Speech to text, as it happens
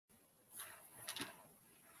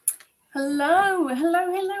Hello,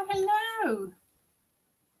 hello, hello, hello.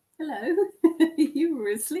 Hello, you were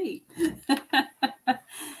asleep.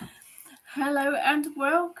 Hello and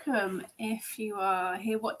welcome. If you are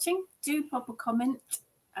here watching, do pop a comment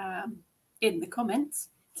in the comments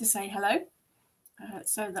to say hello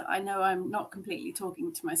so that I know I'm not completely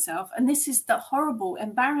talking to myself. And this is the horrible,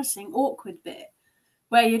 embarrassing, awkward bit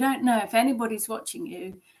where you don't know if anybody's watching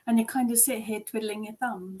you and you kind of sit here twiddling your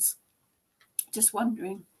thumbs, just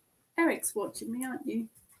wondering. Eric's watching me, aren't you?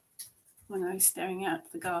 When I was staring out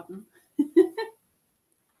at the garden.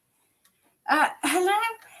 Hello,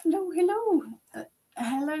 hello, hello.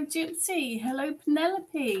 Hello, Gypsy. Hello,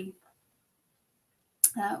 Penelope.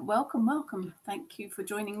 Welcome, welcome. Thank you for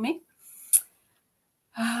joining me.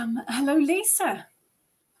 Hello, Lisa.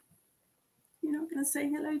 You're not going to say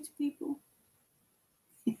hello to people?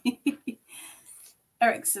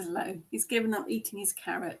 Eric says hello. He's given up eating his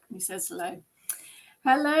carrot. He says hello.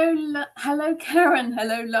 Hello, hello, Karen.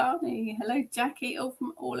 Hello, Lani. Hello, Jackie. All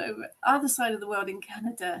from all over other side of the world in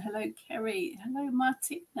Canada. Hello, Kerry. Hello,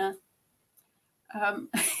 Martina.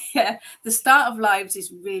 Yeah, the start of lives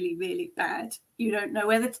is really, really bad. You don't know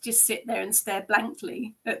whether to just sit there and stare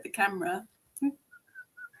blankly at the camera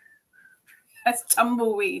as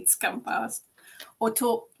tumbleweeds come past, or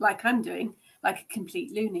talk like I'm doing, like a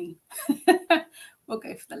complete loony. We'll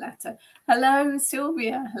go for the latter. Hello,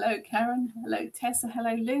 Sylvia. Hello, Karen. Hello, Tessa.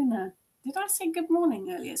 Hello, Luna. Did I say good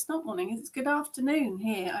morning earlier? It's not morning. It's good afternoon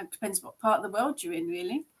here. It depends what part of the world you're in,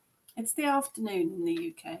 really. It's the afternoon in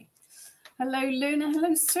the UK. Hello, Luna.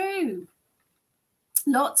 Hello, Sue.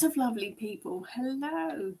 Lots of lovely people.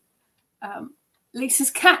 Hello.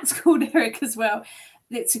 Lisa's cat's called Eric as well.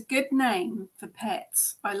 It's a good name for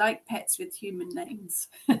pets. I like pets with human names.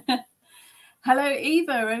 Hello,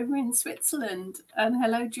 Eva, over in Switzerland. And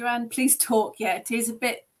hello, Joanne. Please talk. Yeah, it is a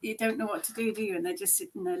bit, you don't know what to do you? And they're just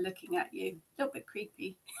sitting there looking at you. A little bit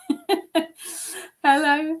creepy.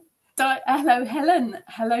 Hello. Hello, Helen.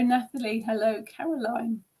 Hello, Natalie. Hello,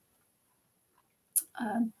 Caroline.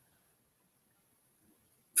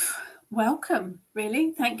 Welcome,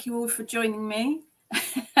 really. Thank you all for joining me.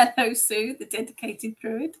 Hello, Sue, the dedicated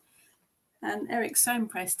druid. And Eric's so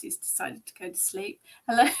impressed he's decided to go to sleep.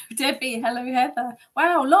 Hello, Debbie. Hello, Heather.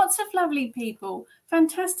 Wow, lots of lovely people.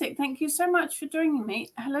 Fantastic. Thank you so much for joining me.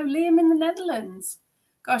 Hello, Liam in the Netherlands.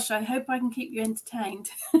 Gosh, I hope I can keep you entertained.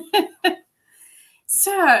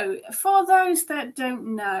 So, for those that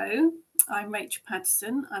don't know, I'm Rachel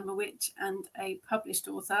Patterson. I'm a witch and a published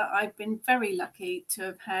author. I've been very lucky to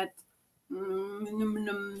have had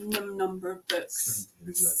number of books.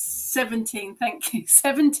 17, thank you.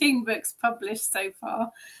 17 books published so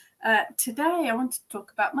far. Today I want to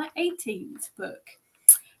talk about my 18th book.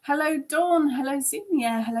 Hello, Dawn. Hello,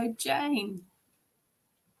 Zinnia. Hello, Jane.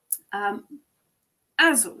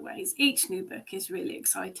 As always, each new book is really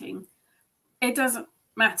exciting. It doesn't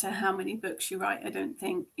matter how many books you write, I don't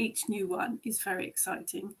think. Each new one is very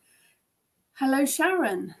exciting. Hello,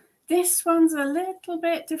 Sharon. This one's a little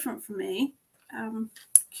bit different for me.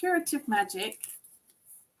 Curative Magic.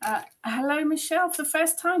 Hello, Michelle, for the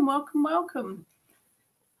first time. Welcome, welcome.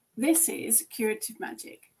 This is Curative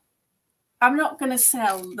Magic. I'm not going to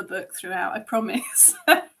sell the book throughout, I promise.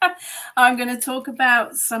 I'm going to talk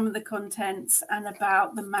about some of the contents and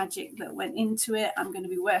about the magic that went into it. I'm going to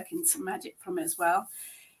be working some magic from it as well.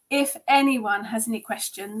 If anyone has any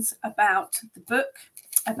questions about the book,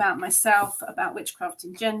 about myself, about witchcraft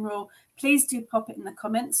in general, please do pop it in the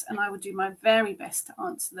comments and I will do my very best to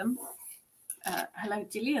answer them. Hello,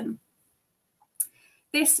 Gillian.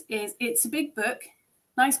 It's a big book,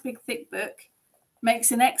 nice big thick book,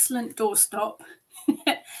 makes an excellent doorstop.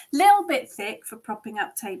 Little bit thick for propping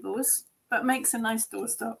up tables, but makes a nice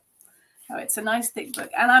doorstop. Oh, it's a nice thick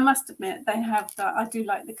book. And I must admit, they have I do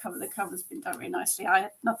like the cover. The cover's been done very nicely. I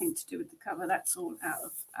had nothing to do with the cover. That's all out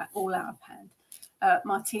of hand.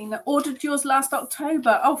 Martina ordered yours last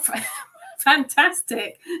October. Oh,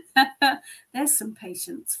 fantastic. There's some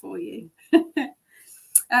patience for you.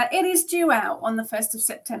 It is due out on the 1st of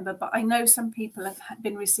September, but I know some people have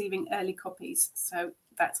been receiving early copies. So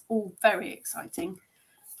that's all very exciting.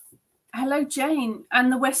 Hello, Jane,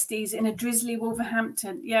 and the Westies in a drizzly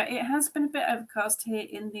Wolverhampton. Yeah, it has been a bit overcast here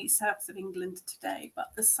in the south of England today,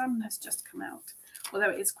 but the sun has just come out, although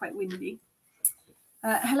it is quite windy.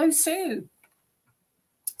 Hello, Sue.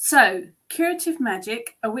 So, Curative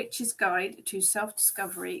Magic, A Witch's Guide to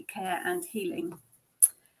Self-Discovery, Care and Healing.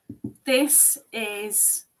 This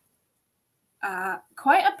is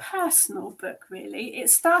quite a personal book, really. It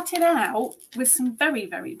started out with some very,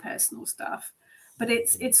 very personal stuff, but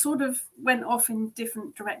it sort of went off in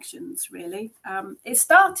different directions, really. It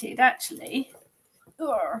started, actually,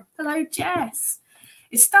 Hello, Jess.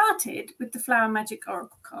 It started with the Flower Magic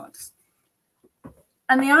Oracle cards.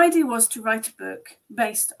 And the idea was to write a book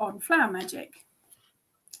based on flower magic.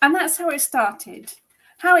 And that's how it started.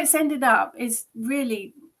 How it's ended up is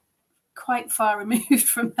really quite far removed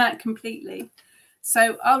from that completely.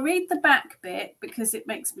 So I'll read the back bit because it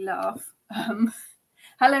makes me laugh.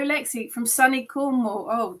 Hello, Lexi from sunny Cornwall.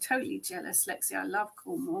 Oh, totally jealous, Lexi. I love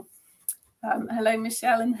Cornwall. Hello,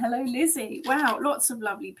 Michelle, and hello, Lizzie. Wow, lots of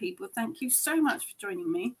lovely people. Thank you so much for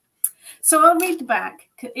joining me. So I'll read the back.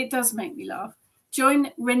 It does make me laugh.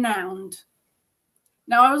 Join renowned.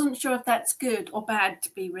 Now, I wasn't sure if that's good or bad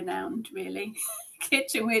to be renowned, really.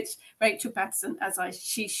 Kitchen Witch Rachel Patterson,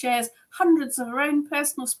 she shares hundreds of her own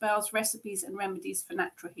personal spells, recipes, and remedies for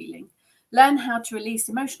natural healing. Learn how to release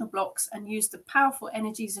emotional blocks and use the powerful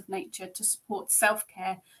energies of nature to support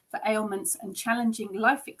self-care for ailments and challenging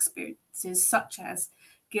life experiences such as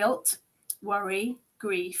guilt, worry,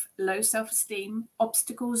 grief, low self-esteem,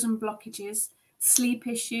 obstacles and blockages, sleep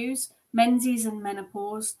issues, menses and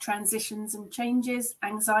menopause, transitions and changes,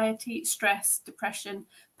 anxiety, stress, depression,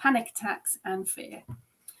 panic attacks, and fear.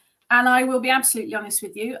 And I will be absolutely honest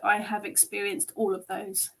with you, I have experienced all of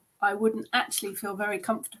those. I wouldn't actually feel very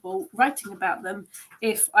comfortable writing about them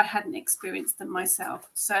if I hadn't experienced them myself.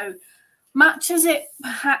 So much as it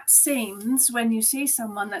perhaps seems when you see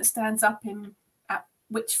someone that stands up at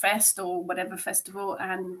Witchfest or whatever festival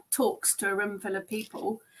and talks to a room full of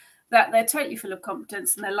people, that they're totally full of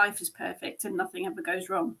competence and their life is perfect and nothing ever goes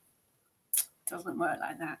wrong. It doesn't work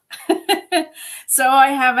like that. So I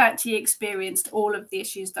have actually experienced all of the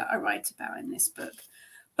issues that I write about in this book.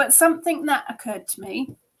 But something that occurred to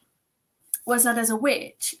me was that as a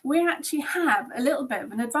witch, we actually have a little bit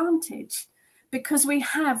of an advantage because we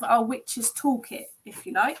have our witch's toolkit, if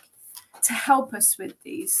you like, to help us with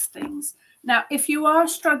these things. Now, if you are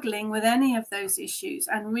struggling with any of those issues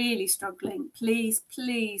and really struggling, please,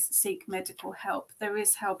 please seek medical help. There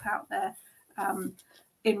is help out there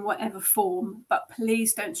in whatever form, but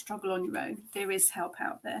please don't struggle on your own. There is help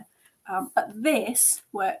out there. But this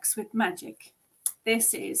works with magic.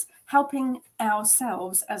 This is helping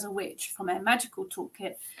ourselves as a witch from our magical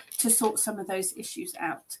toolkit to sort some of those issues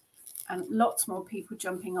out. And lots more people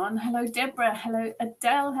jumping on. Hello, Deborah. Hello,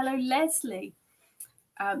 Adele. Hello, Leslie.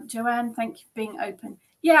 Joanne, thank you for being open.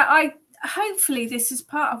 Yeah, hopefully this is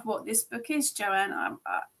part of what this book is, Joanne.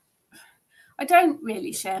 I don't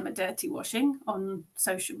really share my dirty washing on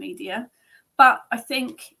social media, but I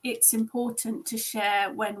think it's important to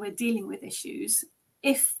share when we're dealing with issues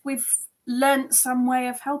if we've learnt some way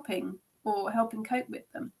of helping or helping cope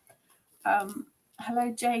with them.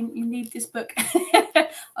 Hello, Jane, you need this book.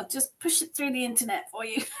 I'll just push it through the internet for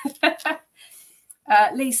you.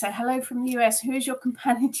 Lisa, hello from the US. Who is your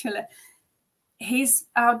companion chiller? He's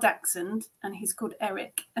our dachshund and he's called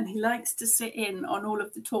Eric and he likes to sit in on all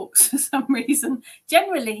of the talks for some reason.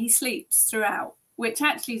 Generally, he sleeps throughout, which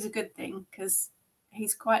actually is a good thing because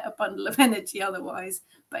he's quite a bundle of energy otherwise,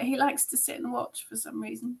 but he likes to sit and watch for some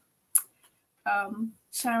reason.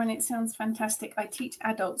 Sharon, it sounds fantastic. I teach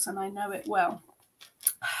adults and I know it well.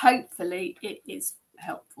 Hopefully it is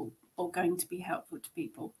helpful or going to be helpful to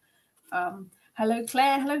people. Hello,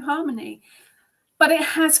 Claire. Hello, Harmony. But it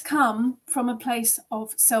has come from a place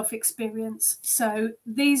of self-experience. So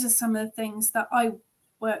these are some of the things that I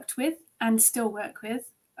worked with and still work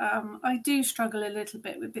with. I do struggle a little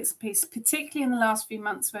bit with bits and pieces, particularly in the last few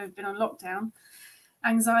months where we've been on lockdown.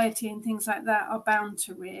 Anxiety and things like that are bound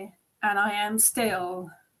to rear. And I am still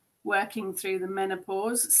working through the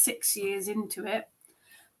menopause, 6 years into it.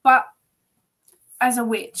 But as a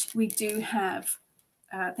witch, we do have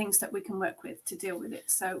things that we can work with to deal with it.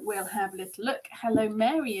 So we'll have a little look. Hello,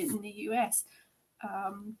 Mary in the US.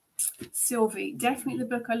 Sylvie, definitely the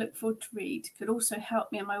book I look forward to read. Could also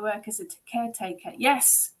help me in my work as a caretaker.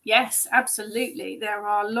 Yes, yes, absolutely. There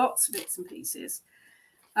are lots of bits and pieces.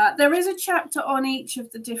 There is a chapter on each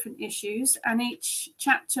of the different issues, and each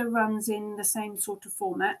chapter runs in the same sort of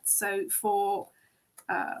format. So for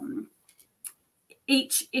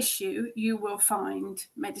each issue, you will find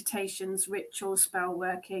meditations, rituals, spell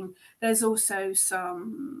working. There's also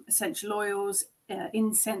some essential oils,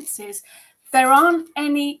 incenses. There aren't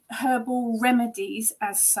any herbal remedies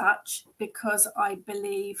as such because I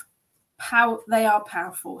believe they are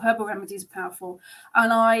powerful. Herbal remedies are powerful.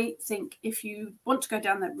 And I think if you want to go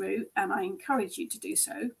down that route, and I encourage you to do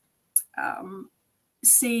so,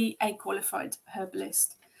 see a qualified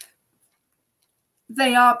herbalist.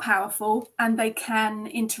 They are powerful and they can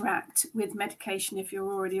interact with medication if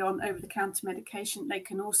you're already on over-the-counter medication. They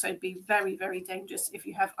can also be very, very dangerous if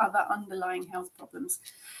you have other underlying health problems.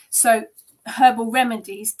 So herbal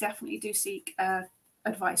remedies, definitely do seek a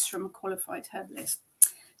advice from a qualified herbalist.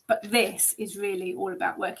 But this is really all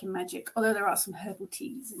about working magic, although there are some herbal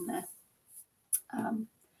teas in there.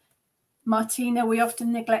 Martina, we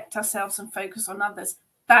often neglect ourselves and focus on others.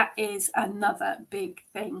 That is another big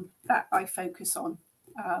thing that I focus on.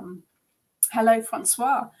 Hello,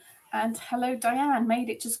 Francois. And hello, Diane. Made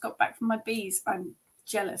it, just got back from my bees. I'm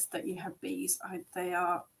jealous that you have bees.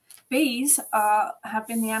 Bees have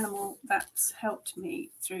been the animal that's helped me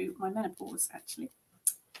through my menopause, actually.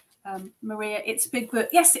 Maria, it's a big book.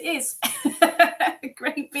 Yes, it is. A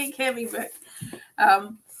great, big, heavy book.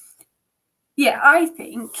 Yeah, I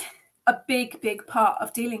think a big part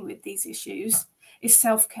of dealing with these issues is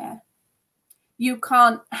self-care. You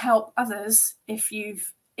can't help others if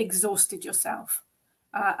you've exhausted yourself.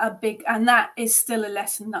 And that is still a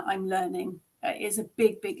lesson that I'm learning. It is a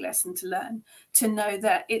big lesson to learn, to know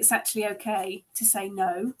that it's actually okay to say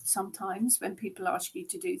no sometimes when people ask you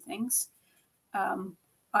to do things.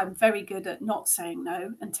 I'm very good at not saying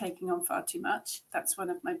no and taking on far too much. That's one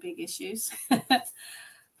of my big issues.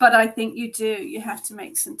 But I think you have to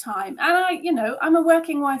make some time. And I'm a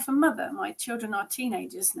working wife and mother. My children are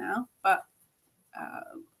teenagers now, but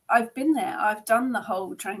I've been there. I've done the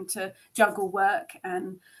whole trying to juggle work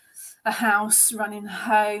and a house, running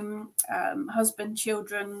home, husband,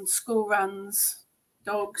 children, school runs,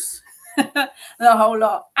 dogs, the whole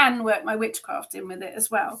lot, and work my witchcraft in with it as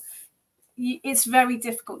well. It's very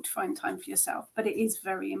difficult to find time for yourself, but it is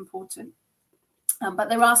very important. But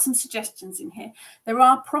there are some suggestions in here. There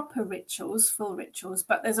are proper rituals, full rituals,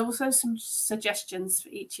 but there's also some suggestions for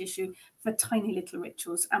each issue for tiny little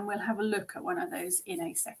rituals. And we'll have a look at one of those in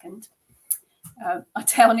a second.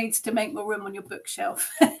 Artel needs to make more room on your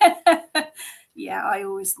bookshelf. Yeah, I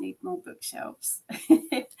always need more bookshelves.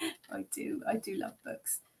 I do love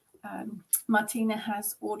books. Martina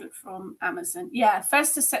has ordered from Amazon. Yeah,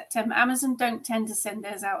 1st of September. Amazon don't tend to send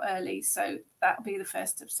theirs out early, so that'll be the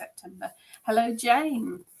 1st of September. Hello,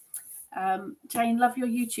 Jane. Jane, love your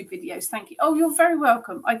YouTube videos. Thank you. Oh, you're very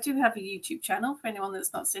welcome. I do have a YouTube channel for anyone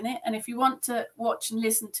that's not seen it. And if you want to watch and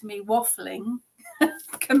listen to me waffling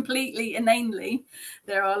completely inanely,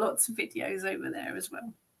 there are lots of videos over there as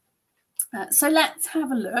well. So let's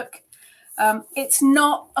have a look. It's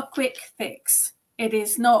not a quick fix. It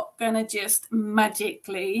is not going to just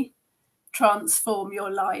magically transform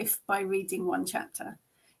your life by reading one chapter.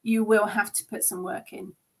 You will have to put some work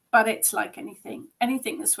in, but it's like anything.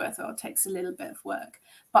 Anything that's worthwhile takes a little bit of work,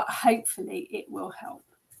 but hopefully it will help.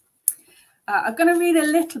 I'm going to read a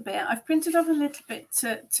little bit. I've printed off a little bit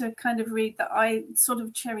to kind of read that I sort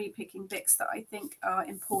of cherry picking bits that I think are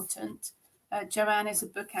important. Joanne is a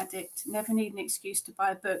book addict. Never need an excuse to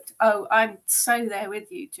buy a book. Oh, I'm so there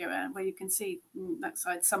with you, Joanne, where you can see that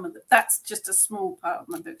side some of them. That's just a small part of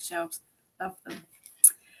my bookshelves. Love them.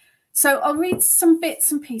 So I'll read some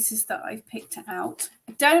bits and pieces that I've picked out.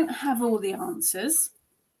 I don't have all the answers.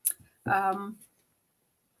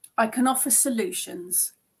 I can offer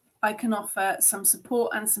solutions. I can offer some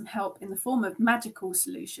support and some help in the form of magical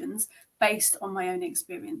solutions based on my own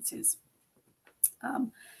experiences.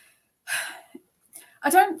 I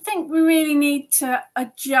don't think we really need to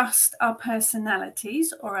adjust our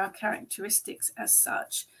personalities or our characteristics as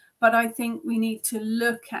such, but I think we need to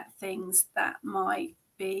look at things that might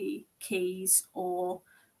be keys or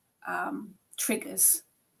triggers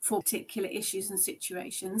for particular issues and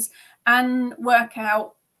situations and work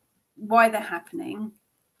out why they're happening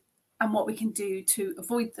and what we can do to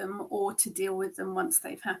avoid them or to deal with them once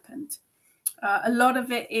they've happened. A lot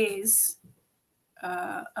of it is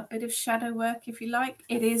a bit of shadow work, if you like.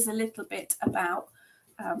 It is a little bit about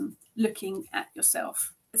looking at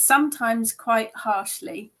yourself, sometimes quite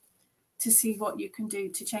harshly, to see what you can do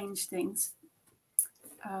to change things.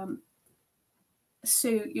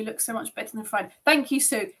 Sue, you look so much better than Friday. Thank you,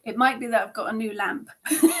 Sue. It might be that I've got a new lamp.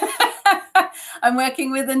 I'm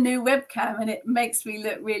working with a new webcam and it makes me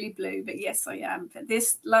look really blue, but yes, I am. But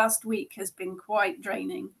this last week has been quite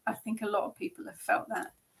draining. I think a lot of people have felt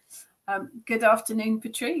that. Good afternoon,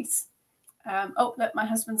 Patrice. Oh, look, my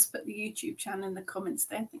husband's put the YouTube channel in the comments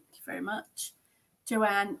there. Thank you very much.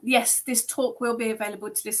 Joanne, yes, this talk will be available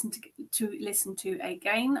to listen to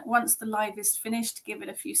again. Once the live is finished, give it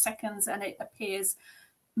a few seconds and it appears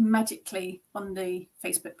magically on the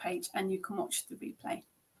Facebook page and you can watch the replay.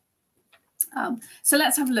 So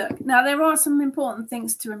let's have a look. Now, there are some important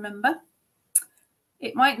things to remember.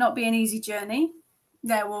 It might not be an easy journey.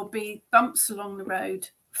 There will be bumps along the road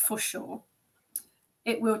for sure.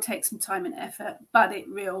 It will take some time and effort, but it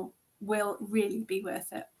will really be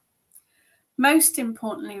worth it. Most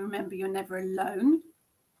importantly, remember you're never alone,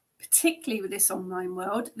 particularly with this online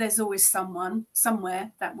world. There's always someone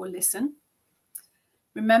somewhere that will listen.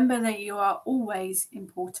 Remember that you are always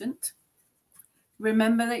important.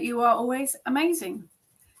 Remember that you are always amazing.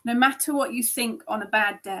 No matter what you think on a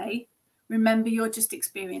bad day, remember you're just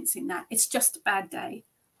experiencing that. It's just a bad day.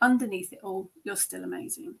 Underneath it all, you're still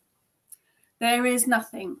amazing. There is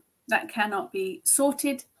nothing that cannot be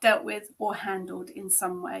sorted, dealt with, or handled in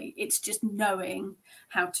some way. It's just knowing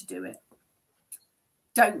how to do it.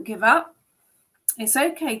 Don't give up. It's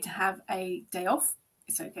okay to have a day off.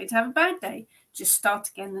 It's okay to have a bad day. Just start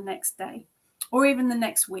again the next day or even the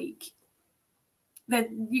next week.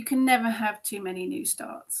 You can never have too many new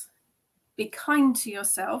starts. Be kind to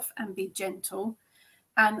yourself and be gentle.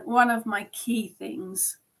 And one of my key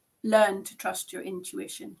things, learn to trust your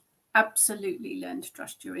intuition. Absolutely learn to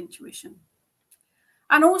trust your intuition.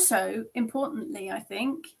 And also, importantly, I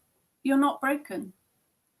think, you're not broken.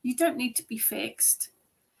 You don't need to be fixed.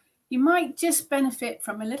 You might just benefit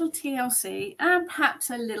from a little TLC and perhaps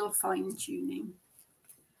a little fine-tuning.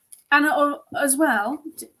 And as well,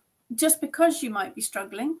 just because you might be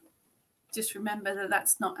struggling, just remember that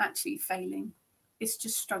that's not actually failing. It's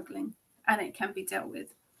just struggling, and it can be dealt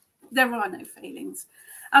with. There are no failings.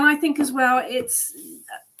 And I think as well, it's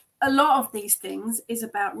a lot of these things is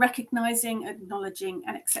about recognizing, acknowledging,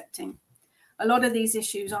 and accepting. A lot of these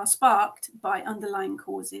issues are sparked by underlying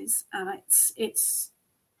causes, and it's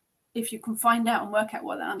if you can find out and work out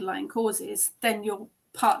what the underlying cause is, then you're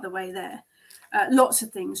part of the way there. Lots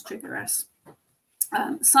of things trigger us.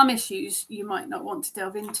 Some issues you might not want to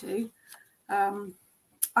delve into.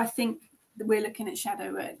 I think we're looking at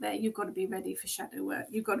shadow work there. You've got to be ready for shadow work.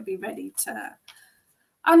 You've got to be ready to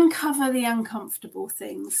uncover the uncomfortable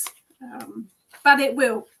things. But it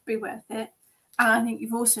will be worth it. And I think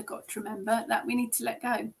you've also got to remember that we need to let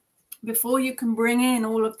go. Before you can bring in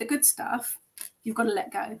all of the good stuff, you've got to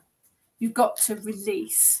let go. You've got to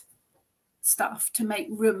release stuff to make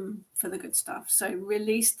room for the good stuff. So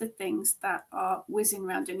release the things that are whizzing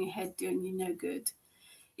around in your head doing you no good.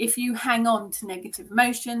 If you hang on to negative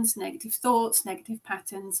emotions, negative thoughts, negative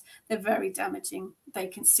patterns, they're very damaging. They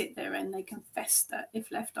can sit there and they can fester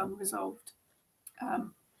if left unresolved.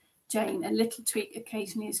 Jane, a little tweak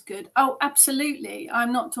occasionally is good. Oh, absolutely.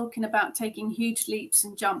 I'm not talking about taking huge leaps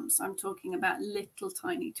and jumps. I'm talking about little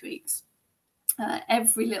tiny tweaks.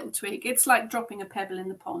 Every little tweak, it's like dropping a pebble in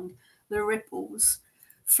the pond. The ripples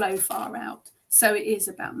flow far out. So it is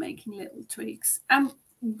about making little tweaks.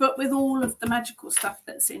 But with all of the magical stuff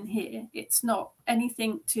that's in here, it's not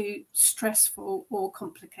anything too stressful or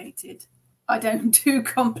complicated. I don't do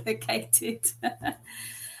complicated.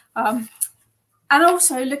 And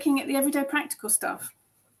also looking at the everyday practical stuff.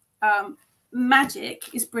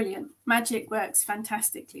 Magic is brilliant. Magic works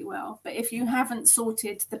fantastically well. But if you haven't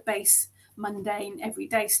sorted the base mundane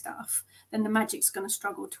everyday stuff, then the magic's going to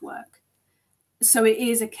struggle to work. So it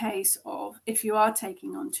is a case of, if you are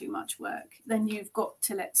taking on too much work, then you've got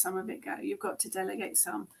to let some of it go. You've got to delegate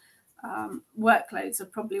some. Workloads are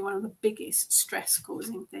probably one of the biggest stress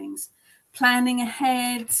causing things. Planning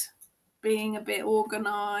ahead, being a bit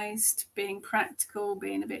organized, being practical,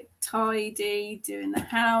 being a bit tidy, doing the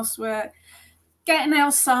housework, getting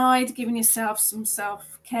outside, giving yourself some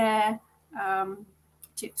self-care.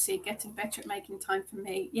 Gypsy, getting better at making time for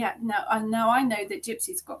me. Yeah, no, I know that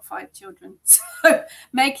Gypsy's got 5 children. So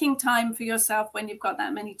making time for yourself when you've got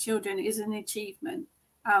that many children is an achievement,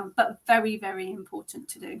 but very, very important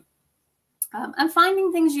to do. And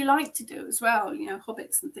finding things you like to do as well, you know,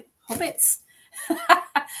 hobbits and hobbits.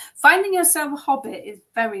 Finding yourself a hobbit is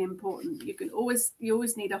very important. You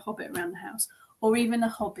always need a hobbit around the house, or even a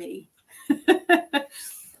hobby.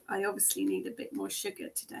 I obviously need a bit more sugar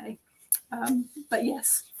today. But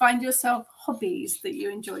yes, find yourself hobbies that you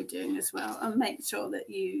enjoy doing as well, and make sure that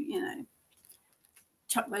you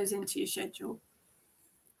chuck those into your schedule.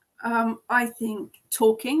 I think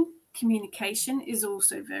talking, communication is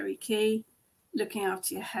also very key. Looking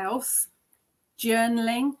after your health,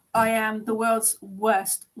 journaling. I am the world's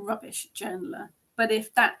worst rubbish journaler, but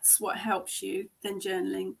if that's what helps you, then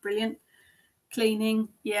journaling, brilliant. Cleaning,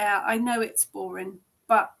 yeah, I know it's boring,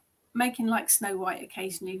 but making like Snow White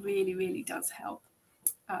occasionally really, really does help.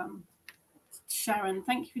 Sharon,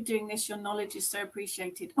 thank you for doing this. Your knowledge is so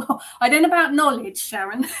appreciated. Oh, I don't know about knowledge,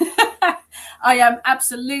 Sharon. I am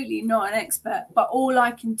absolutely not an expert, but all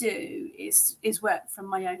I can do is work from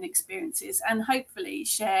my own experiences and hopefully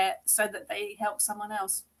share so that they help someone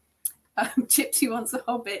else. Gypsy wants a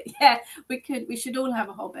hobbit. Yeah, we should all have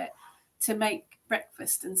a hobbit to make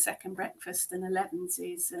breakfast and second breakfast and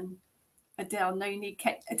 11sies. And Adele, no, you need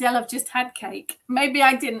cake. Adele, I've just had cake. Maybe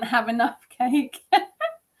I didn't have enough cake.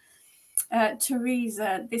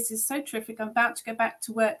 Teresa, this is so terrific. I'm about to go back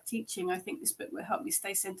to work teaching. I think this book will help me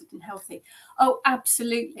stay centered and healthy. Oh,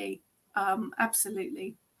 absolutely.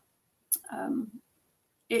 Absolutely.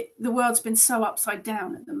 The world's been so upside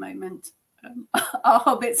down at the moment. Are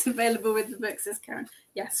Hobbits available with the book, says Karen?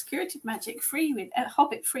 Yes, Curative Magic, free with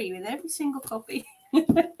Hobbit free with every single copy.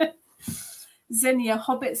 Xenia,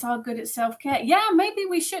 Hobbits are good at self-care. Yeah, maybe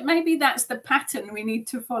we should. Maybe that's the pattern we need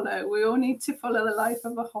to follow. We all need to follow the life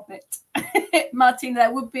of a hobbit. Martin,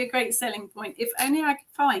 that would be a great selling point. If only I could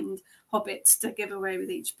find hobbits to give away with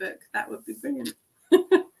each book. That would be brilliant.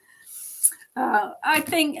 I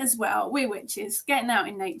think as well, we're witches, getting out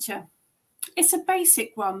in nature. It's a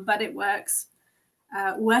basic one, but it works.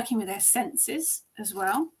 Working with their senses as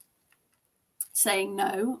well. Saying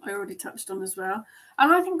no, I already touched on as well.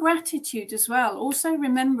 And I think gratitude as well. Also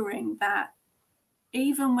remembering that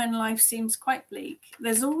even when life seems quite bleak,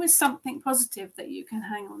 there's always something positive that you can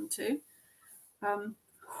hang on to.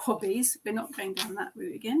 Hobbies, we're not going down that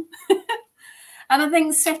route again. And I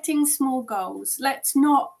think setting small goals. Let's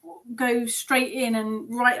not go straight in and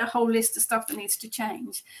write a whole list of stuff that needs to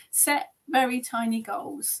change. Set very tiny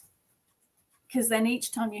goals, because then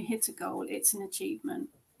each time you hit a goal, it's an achievement.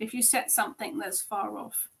 If you set something that's far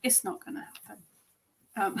off, it's not going to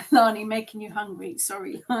happen. Lani, making you hungry.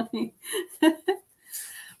 Sorry, Lani.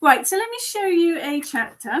 Right, so let me show you a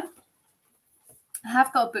chapter. I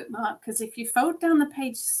have got a bookmark, because if you fold down the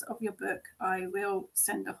pages of your book, I will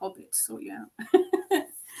send a hobbit to sort you out.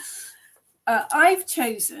 I've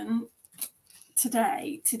chosen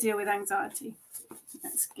today to deal with anxiety.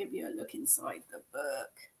 Let's give you a look inside the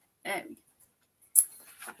book. There we go.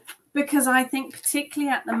 Because I think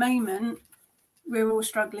particularly at the moment, we're all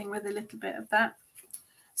struggling with a little bit of that.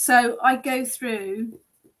 So I go through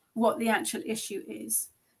what the actual issue is.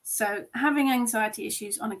 So having anxiety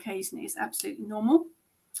issues on occasion is absolutely normal.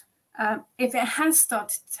 If it has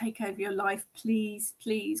started to take over your life, please,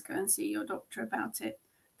 please go and see your doctor about it.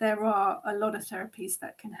 There are a lot of therapies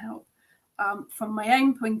that can help. From my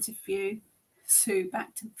own point of view, so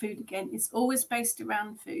back to food again, it's always based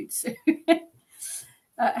around food. So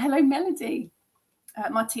hello, Melody.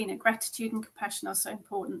 Martina, gratitude and compassion are so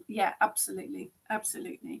important. Yeah, absolutely.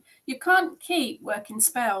 Absolutely. You can't keep working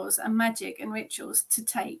spells and magic and rituals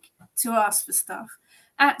to ask for stuff.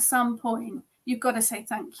 At some point, you've got to say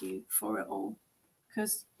thank you for it all,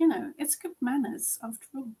 because, you know, it's good manners after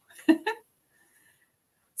all.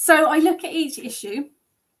 So I look at each issue.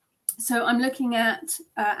 So I'm looking at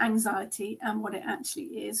anxiety and what it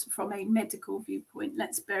actually is from a medical viewpoint.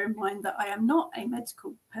 Let's bear in mind that I am not a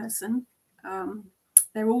medical person.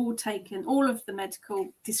 They're all taken, all of the medical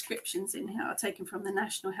descriptions in here are taken from the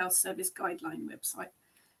National Health Service Guideline website,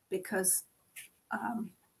 because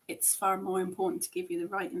it's far more important to give you the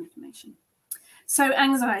right information. So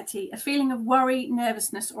anxiety, a feeling of worry,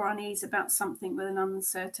 nervousness or unease about something with an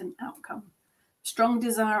uncertain outcome. Strong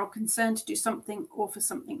desire or concern to do something or for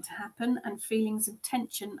something to happen, and feelings of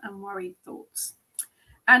tension and worried thoughts.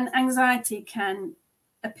 And anxiety can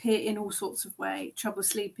appear in all sorts of ways, trouble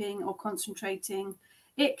sleeping or concentrating.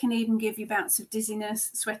 It can even give you bouts of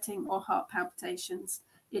dizziness, sweating or heart palpitations.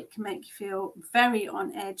 It can make you feel very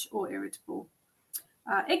on edge or irritable.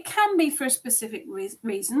 It can be for a specific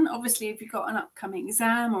reason, obviously if you've got an upcoming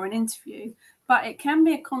exam or an interview, but it can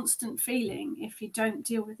be a constant feeling if you don't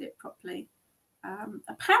deal with it properly.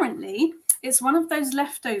 Apparently, it's one of those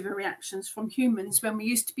leftover reactions from humans when we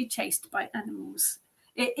used to be chased by animals.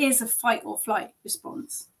 It is a fight or flight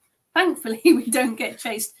response. Thankfully, we don't get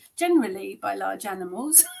chased generally by large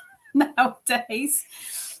animals nowadays,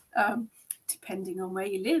 depending on where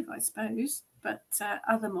you live, I suppose. But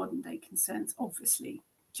other modern day concerns obviously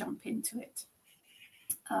jump into it.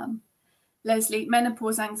 Leslie,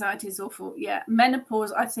 menopause anxiety is awful. Yeah,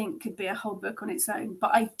 menopause, I think, could be a whole book on its own,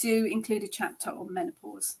 but I do include a chapter on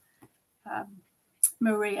menopause.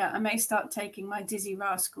 Maria, I may start taking my Dizzy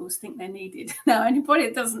Rascals, think they're needed. Now, anybody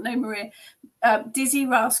that doesn't know Maria, Dizzy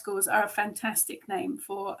Rascals are a fantastic name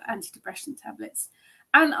for antidepressant tablets.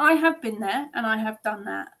 And I have been there and I have done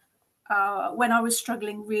that when I was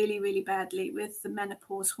struggling really, really badly with the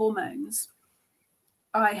menopause hormones.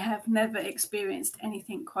 I have never experienced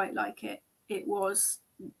anything quite like it. It was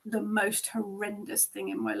the most horrendous thing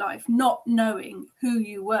in my life, not knowing who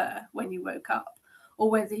you were when you woke up, or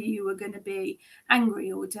whether you were going to be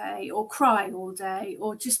angry all day or cry all day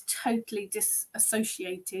or just totally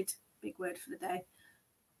disassociated, big word for the day.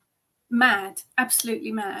 Mad,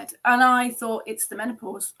 absolutely mad. And I thought, it's the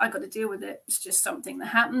menopause. I got to deal with it. It's just something that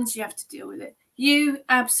happens. You have to deal with it. You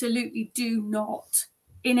absolutely do not,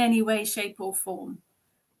 in any way, shape or form,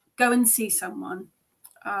 go and see someone.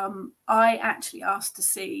 I actually asked to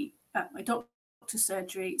see at my doctor's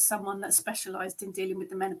surgery someone that specialised in dealing with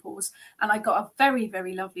the menopause, and I got a very,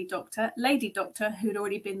 very lovely doctor, lady doctor, who'd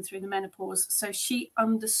already been through the menopause, so she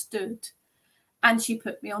understood, and she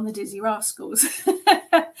put me on the Dizzy Rascals,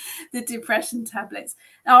 the depression tablets.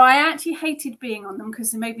 Now, I actually hated being on them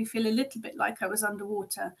because they made me feel a little bit like I was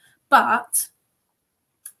underwater, but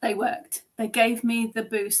they worked. They gave me the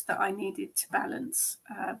boost that I needed to balance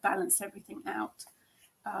everything out.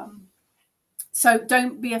 So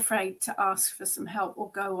don't be afraid to ask for some help or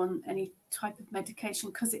go on any type of medication,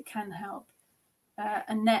 because it can help.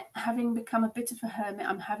 Annette, having become a bit of a hermit,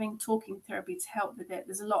 I'm having talking therapy to help with it.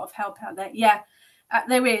 There's a lot of help out there. Yeah,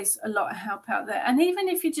 there is a lot of help out there. And even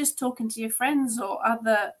if you're just talking to your friends or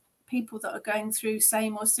other people that are going through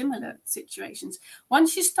same or similar situations,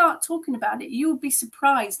 once you start talking about it, you'll be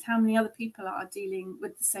surprised how many other people are dealing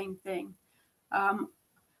with the same thing. I'm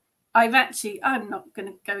not going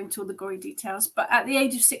to go into all the gory details, but at the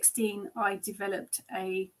age of 16, I developed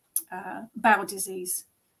a bowel disease,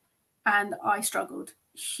 and I struggled,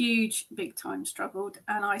 huge, big time struggled.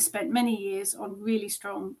 And I spent many years on really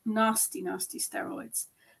strong, nasty, nasty steroids.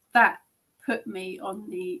 That put me on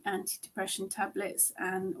the antidepressant tablets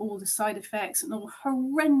and all the side effects and all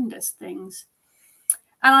horrendous things.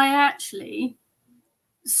 And I actually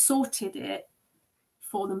sorted it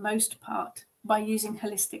for the most part by using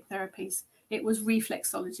holistic therapies. It was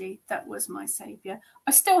reflexology that was my savior.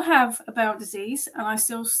 I still have a bowel disease and I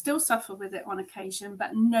still suffer with it on occasion,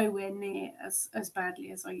 but nowhere near as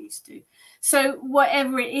badly as I used to. So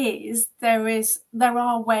whatever it is, there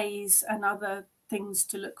are ways and other things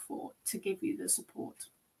to look for to give you the support.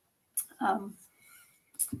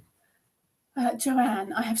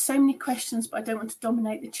 Joanne, I have so many questions, but I don't want to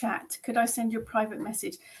dominate the chat. Could I send you a private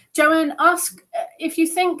message? Joanne, ask if you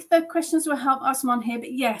think the questions will help, ask them on here.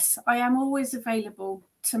 But yes, I am always available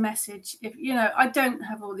to message. If I don't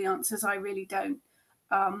have all the answers, I really don't.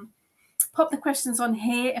 Pop the questions on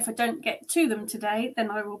here. If I don't get to them today,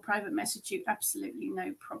 then I will private message you. Absolutely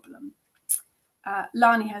no problem.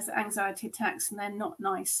 Lani has anxiety attacks and they're not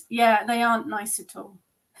nice. Yeah, they aren't nice at all.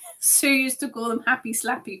 Sue used to call them happy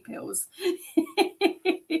slappy pills.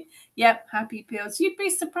 Yep, happy pills. You'd be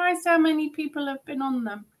surprised how many people have been on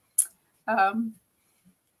them.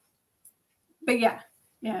 But yeah.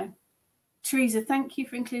 Teresa, thank you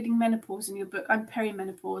for including menopause in your book. I'm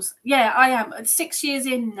perimenopause. Yeah, I am. 6 years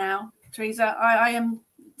in now, Teresa. I am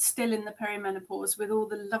still in the perimenopause with all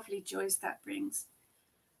the lovely joys that brings.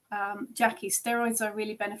 Jackie, steroids are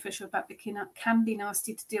really beneficial, but they can be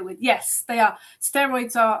nasty to deal with. Yes, they are.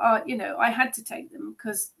 Steroids are I had to take them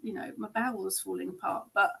because, my bowel was falling apart,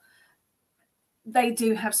 but they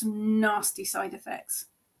do have some nasty side effects.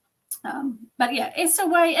 But yeah, it's a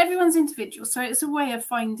way, everyone's individual. So it's a way of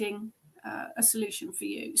finding a solution for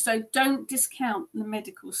you. So don't discount the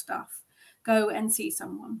medical stuff. Go and see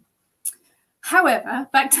someone. However,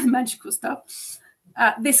 back to the magical stuff.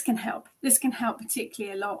 This can help. This can help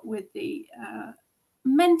particularly a lot with the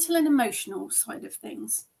mental and emotional side of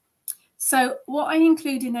things. So what I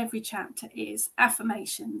include in every chapter is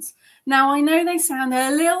affirmations. Now, I know they sound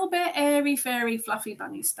a little bit airy, fairy, fluffy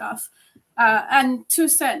bunny stuff. And to a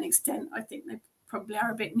certain extent, I think they probably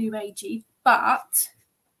are a bit new agey, but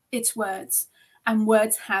it's words, and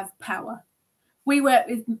words have power. We work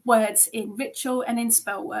with words in ritual and in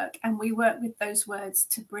spell work, and we work with those words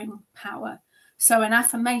to bring power. So an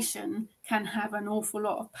affirmation can have an awful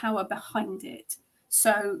lot of power behind it.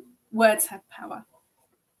 So words have power.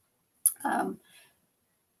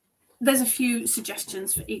 There's a few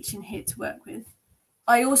suggestions for each in here to work with.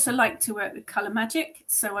 I also like to work with colour magic,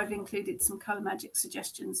 so I've included some colour magic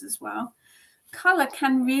suggestions as well. Colour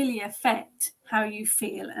can really affect how you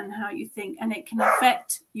feel and how you think, and it can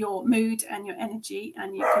affect your mood and your energy,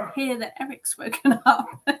 and you can hear that Eric's woken up.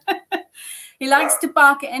 He likes to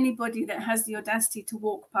bark at anybody that has the audacity to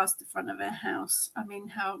walk past the front of our house. I mean,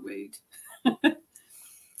 how rude.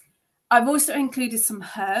 I've also included some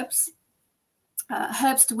herbs.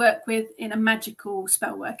 Herbs to work with in a magical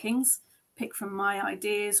spell workings. Pick from my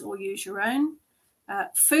ideas or use your own.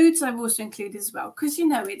 Foods I've also included as well, because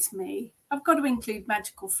it's me. I've got to include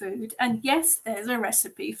magical food. And yes, there's a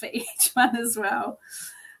recipe for each one as well.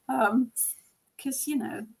 Because, you've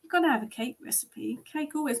got to have a cake recipe.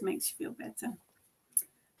 Cake always makes you feel better.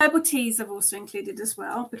 Herbal teas I've also included as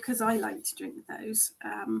well, because I like to drink those.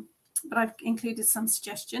 But I've included some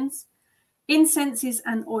suggestions. Incenses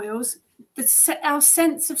and oils. Our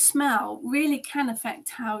sense of smell really can affect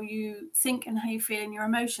how you think and how you feel in your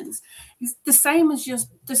emotions. It's the same as just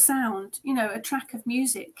the sound. A track of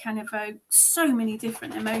music can evoke so many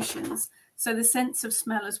different emotions. So the sense of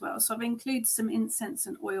smell as well. So I've included some incense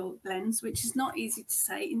and oil blends, which is not easy to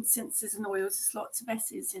say. Incenses and oils, there's lots of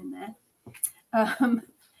S's in there.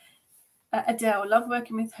 Adele, love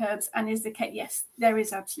working with herbs. And is the cake? Yes, there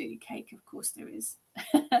is absolutely cake. Of course there is.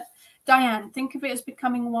 Diane, think of it as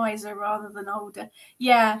becoming wiser rather than older.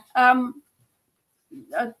 Yeah. Sorry,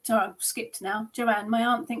 I've skipped now. Joanne, my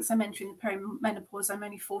aunt thinks I'm entering the perimenopause. I'm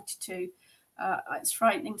only 42. It's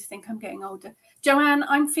frightening to think I'm getting older. Joanne,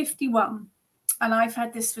 I'm 51 and I've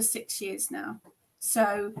had this for 6 years now.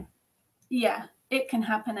 So, yeah, it can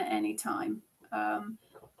happen at any time.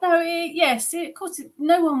 Yes, of course,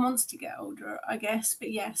 no one wants to get older, I guess.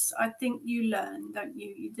 But yes, I think you learn, don't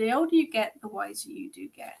you? The older you get, the wiser you do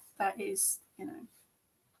get. That is, you know.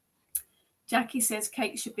 Jackie says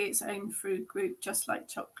cake should be its own food group, just like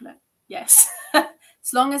chocolate. Yes,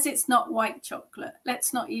 as long as it's not white chocolate.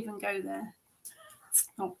 Let's not even go there. It's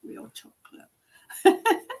not real chocolate.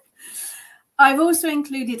 I've also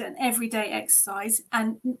included an everyday exercise.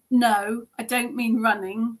 And no, I don't mean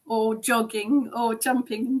running or jogging or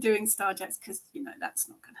jumping and doing star jacks, because, you know, that's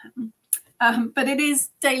not going to happen. But it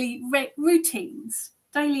is daily routines.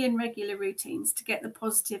 Daily and regular routines to get the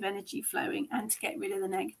positive energy flowing and to get rid of the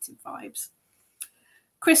negative vibes.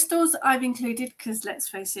 Crystals I've included because, let's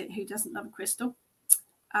face it, who doesn't love a crystal?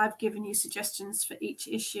 I've given you suggestions for each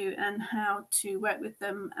issue and how to work with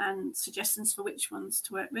them and suggestions for which ones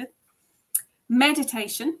to work with.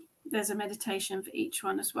 Meditation, there's a meditation for each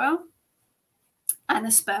one as well. And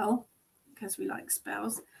a spell, because we like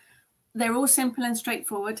spells. They're all simple and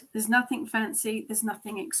straightforward. There's nothing fancy. There's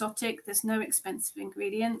nothing exotic. There's no expensive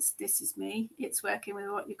ingredients. This is me. It's working with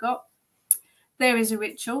what you got. There is a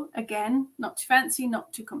ritual, again, not too fancy,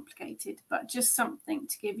 not too complicated, but just something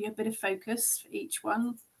to give you a bit of focus for each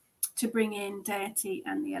one, to bring in deity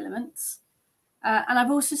and the elements. And I've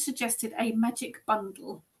also suggested a magic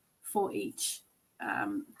bundle for each,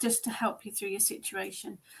 just to help you through your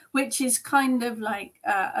situation, which is kind of like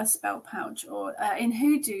a spell pouch, or in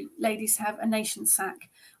Hoodoo, ladies have a nation sack,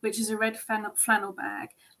 which is a red flannel bag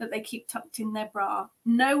that they keep tucked in their bra.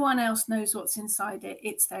 No one else knows what's inside it.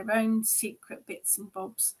 It's their own secret bits and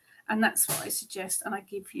bobs. And that's what I suggest. And I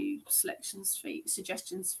give you suggestions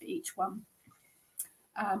for each one.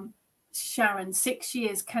 Sharon, 6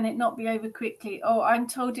 years. Can it not be over quickly? Oh, I'm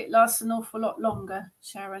told it lasts an awful lot longer,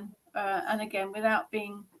 Sharon. And again, without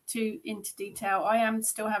being too into detail, I am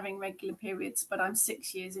still having regular periods, but I'm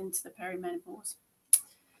 6 years into the perimenopause.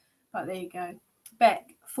 But there you go.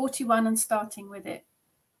 Beck, 41 and starting with it.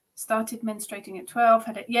 Started menstruating at 12.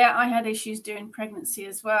 I had issues during pregnancy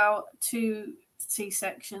as well. 2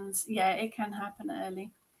 C-sections. Yeah, it can happen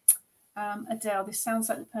early. Adele, this sounds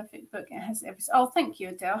like the perfect book. It has everything. Oh, thank you,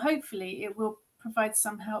 Adele. Hopefully it will provide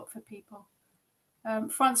some help for people.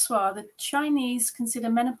 Francois, the Chinese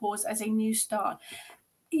consider menopause as a new start.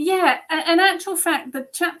 Yeah, in actual fact, the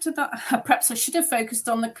chapter that perhaps I should have focused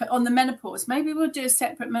on the menopause. Maybe we'll do a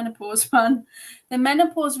separate menopause one. The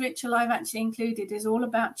menopause ritual I've actually included is all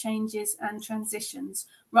about changes and transitions,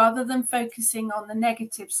 rather than focusing on the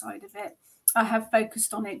negative side of it. I have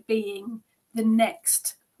focused on it being the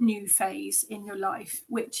next new phase in your life,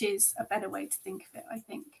 which is a better way to think of it, I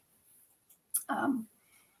think.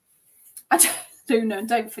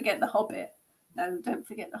 Don't forget the Hobbit. No, don't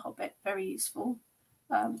forget the Hobbit. Very useful.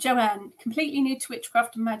 Joanne, completely new to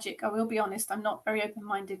witchcraft and magic. I will be honest, I'm not very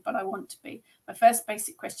open-minded, but I want to be. My first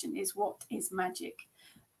basic question is, what is magic?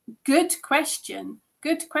 Good question.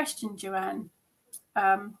 Good question, Joanne.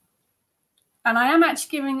 And I am actually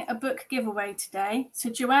giving a book giveaway today. So,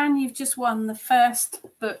 Joanne, you've just won the first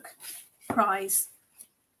book prize.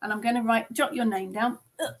 And I'm going to jot your name down.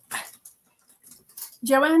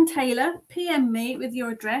 Joanne Taylor, PM me with your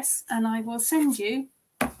address, and I will send you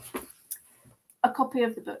a copy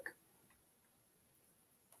of the book.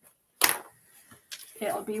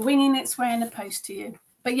 It'll be winging its way in the post to you.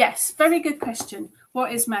 But yes, very good question.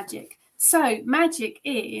 What is magic? So magic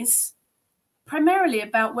is primarily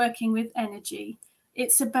about working with energy.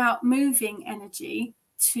 It's about moving energy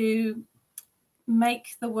to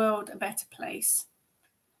make the world a better place.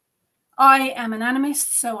 I am an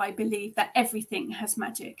animist, so I believe that everything has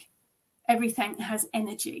magic. Everything has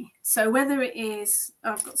energy. So whether it is,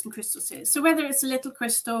 I've got some crystals here. So whether it's a little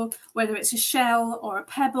crystal, whether it's a shell or a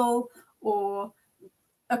pebble or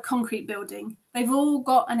a concrete building, they've all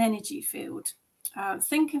got an energy field.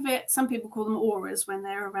 Think of it, some people call them auras when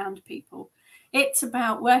they're around people. It's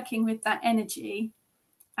about working with that energy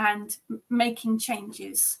and making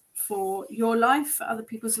changes for your life, for other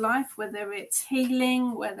people's life, whether it's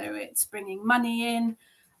healing, whether it's bringing money in,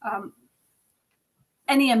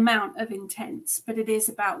 any amount of intense, but it is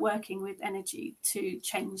about working with energy to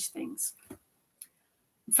change things.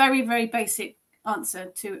 Very, very basic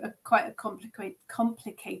answer to quite a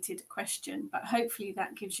complicated question, but hopefully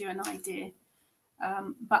that gives you an idea.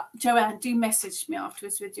 But Joanne, do message me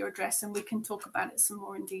afterwards with your address and we can talk about it some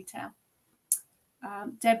more in detail.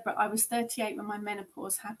 Deborah, I was 38 when my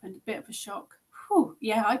menopause happened. A bit of a shock. Whew,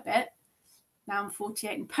 yeah, I bet. Now I'm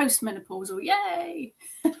 48 and postmenopausal. Yay!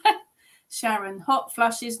 Sharon, hot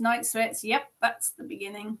flushes, night sweats. Yep, that's the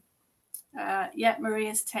beginning. Yeah,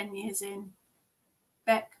 Maria's 10 years in.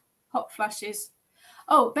 Beck, hot flushes.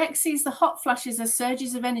 Oh, Beck sees the hot flushes as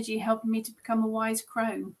surges of energy helping me to become a wise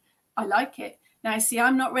crone. I like it. Now, see,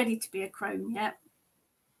 I'm not ready to be a crone yet.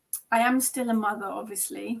 I am still a mother,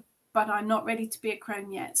 obviously, but I'm not ready to be a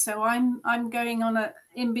crone yet. So I'm going on a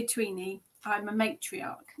in-betweeny. I'm a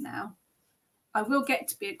matriarch now. I will get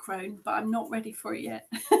to be a crone, but I'm not ready for it yet.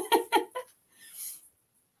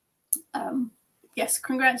 Yes,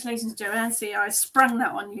 congratulations, Joanne. See, I sprung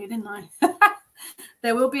that on you, didn't I?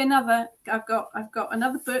 There will be another. I've got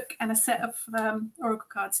another book and a set of oracle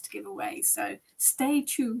cards to give away. So stay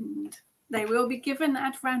tuned. They will be given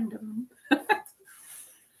at random.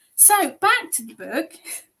 So back to the book.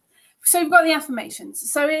 So we've got the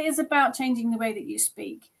affirmations. So it is about changing the way that you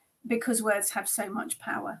speak because words have so much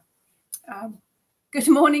power. Good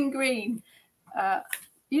morning, Green.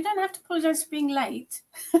 You don't have to apologize for being late.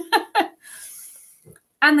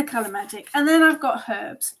 And the color magic. And then I've got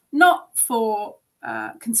herbs, not for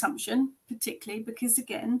consumption particularly, because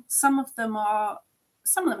again, some of them are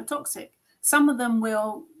toxic. Some of them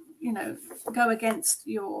will, go against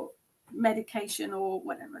your medication or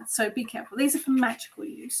whatever. So be careful. These are for magical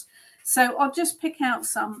use. So I'll just pick out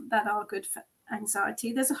some that are good for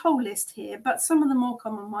anxiety. There's a whole list here, but some of the more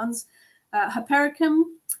common ones: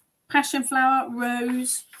 hypericum, passion flower,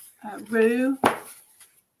 rose, rue.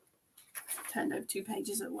 Turned over 2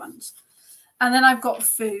 pages at once. And then I've got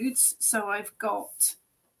foods. So I've got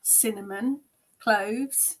cinnamon,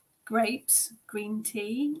 cloves, grapes, green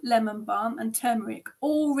tea, lemon balm, and turmeric.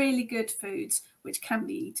 All really good foods, which can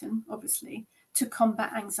be eaten, obviously, to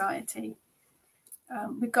combat anxiety. I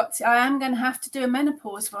am going to have to do a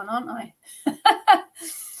menopause one, aren't I?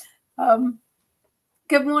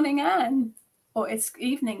 Good morning, Anne. Or it's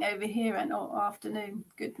evening over here, and or afternoon.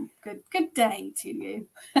 Good day to you.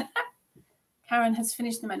 Karen has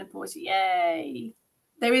finished the menopause. Yay!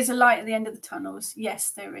 There is a light at the end of the tunnels.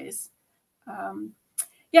 Yes, there is.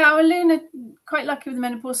 Yeah, well, Luna, quite lucky with the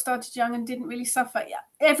menopause, started young and didn't really suffer. Yeah,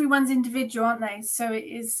 everyone's individual, aren't they? So it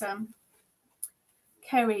is.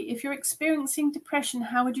 Kerry, if you're experiencing depression,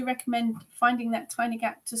 how would you recommend finding that tiny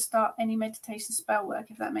gap to start any meditation spell work,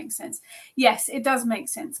 if that makes sense? Yes, it does make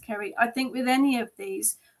sense, Kerry. I think with any of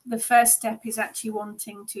these, the first step is actually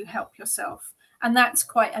wanting to help yourself. And that's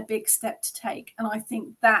quite a big step to take. And I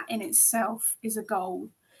think that in itself is a goal.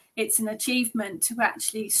 It's an achievement to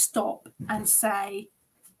actually stop and say,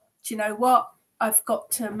 do you know what? I've got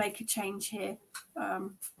to make a change here.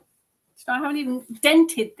 I haven't even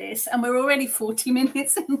dented this and we're already 40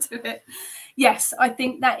 minutes into it. Yes, I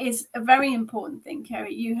think that is a very important thing,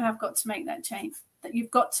 Kerry. You have got to make that change. That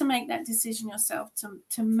you've got to make that decision yourself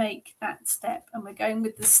to make that step. And we're going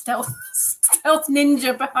with the stealth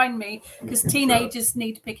ninja behind me because teenagers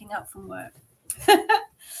need picking up from work.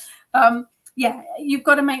 Yeah, you've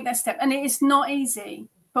got to make that step. And it is not easy.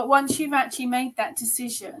 But once you've actually made that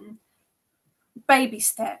decision, baby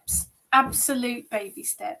steps, absolute baby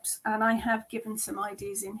steps. And I have given some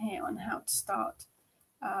ideas in here on how to start.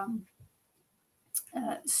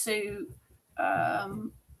 Sue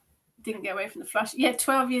didn't get away from the flush. Yeah,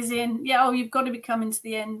 12 years in. Yeah, oh, you've got to be coming to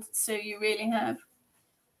the end. So you really have.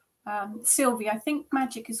 Sylvia, I think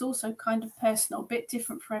magic is also kind of personal, a bit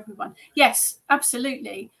different for everyone. Yes,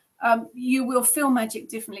 absolutely. You will feel magic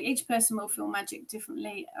differently. Each person will feel magic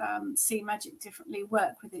differently, see magic differently,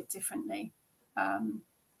 work with it differently.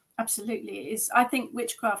 Absolutely. It is. I think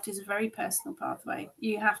witchcraft is a very personal pathway.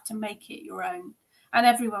 You have to make it your own. And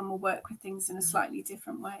everyone will work with things in a slightly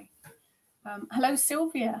different way. Hello,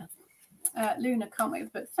 Sylvia. Luna, can't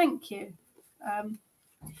wait, but thank you.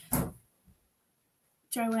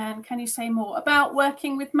 Joanne, can you say more about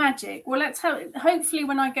working with magic? Well, let's hopefully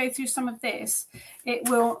when I go through some of this, it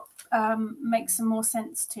will make some more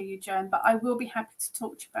sense to you, Joanne, but I will be happy to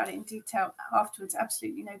talk to you about it in detail afterwards.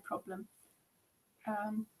 Absolutely no problem.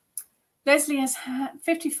 Leslie has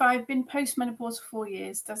 55, been postmenopause for 4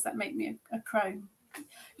 years. Does that make me a crone?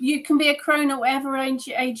 You can be a crone at whatever age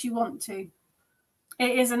you want to.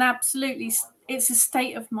 It is it's a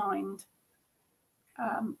state of mind.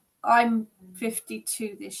 I'm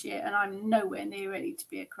 52 this year and I'm nowhere near ready to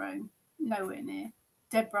be a crone. Nowhere near.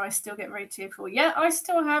 Deborah, I still get very tearful. Yeah, I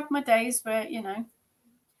still have my days where, you know.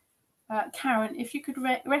 Karen, if you could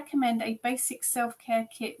recommend a basic self-care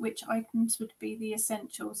kit, which items would be the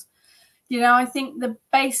essentials? You know, I think the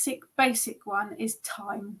basic one is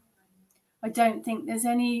time. I don't think there's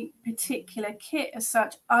any particular kit as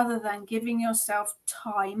such other than giving yourself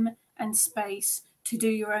time and space to do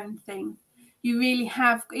your own thing. You really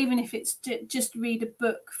have, even if it's just read a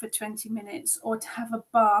book for 20 minutes or to have a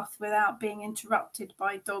bath without being interrupted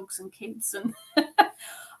by dogs and kids, and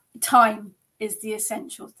time is the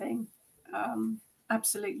essential thing.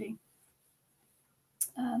 Absolutely.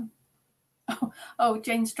 Oh,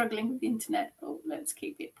 Jane's struggling with the internet. Oh, let's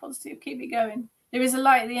keep it positive, keep it going. There is a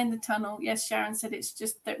light at the end of the tunnel. Yes, Sharon said it's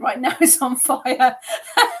just that right now it's on fire.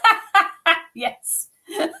 Yes.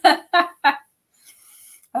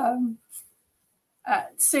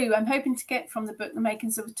 Sue, I'm hoping to get from the book the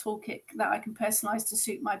makings of a toolkit that I can personalize to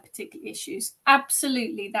suit my particular issues.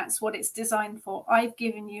 Absolutely, that's what it's designed for. I've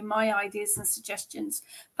given you my ideas and suggestions,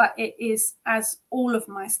 but it is, as all of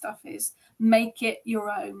my stuff is, make it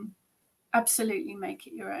your own. Absolutely make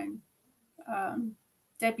it your own.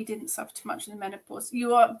 Debbie didn't suffer too much in the menopause.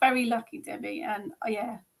 You are very lucky, Debbie, and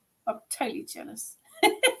yeah, I'm totally jealous.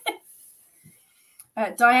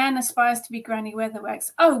 Diane aspires to be Granny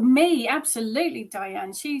Weatherwax. Oh, me, absolutely,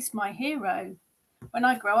 Diane. She's my hero. When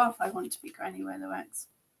I grow up, I want to be Granny Weatherwax.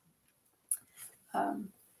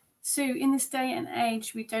 Sue, in this day and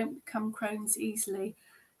age, we don't become crones easily.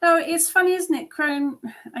 No, it's funny, isn't it? Crone,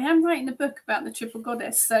 I am writing a book about the triple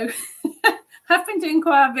goddess, so I've been doing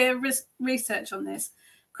quite a bit of research on this.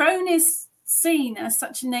 Crone is seen as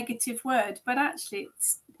such a negative word, but actually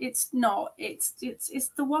it's not. It's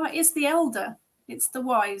the elder. It's the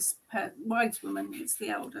wise woman. It's the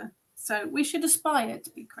elder. So we should aspire to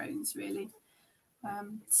be crones, really.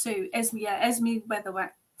 So Esme Weatherwax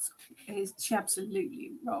she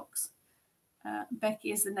absolutely rocks.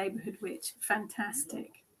 Becky is the neighborhood witch.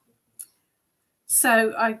 Fantastic.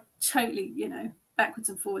 So I totally, you know, backwards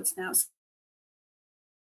and forwards now.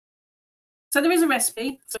 So there is a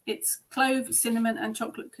recipe. It's clove, cinnamon, and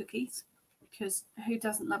chocolate cookies, because who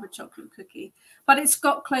doesn't love a chocolate cookie? But it's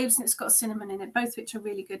got cloves and it's got cinnamon in it, both which are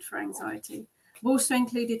really good for anxiety. I've also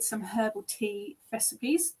included some herbal tea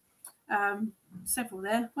recipes. Several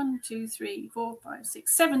there. 1, 2, 3, 4, 5,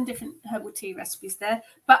 6, 7 different herbal tea recipes there.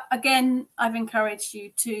 But again, I've encouraged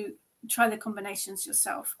you to try the combinations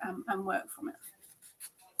yourself and work from it.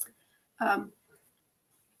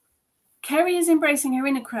 Kerry is embracing her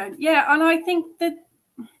inner crone. Yeah, and I think that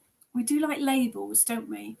we do like labels, don't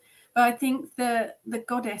we? But I think the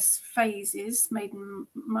goddess phases, maiden,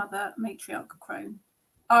 mother, matriarch, crone,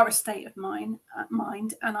 are a state of mind.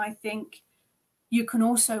 And I think you can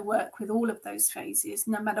also work with all of those phases,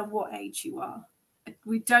 no matter what age you are.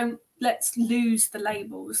 Let's lose the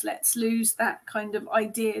labels. Let's lose that kind of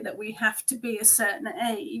idea that we have to be a certain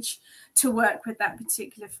age to work with that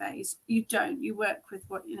particular phase. You don't. You work with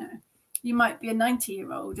what, you know. You might be a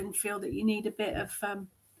 90-year-old and feel that you need a bit of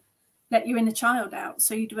let your inner child out.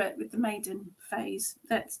 So you'd work with the maiden phase.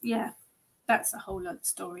 That's a whole other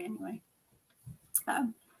story anyway.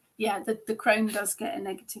 The crone does get a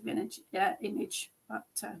negative image, but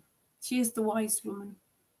she is the wise woman.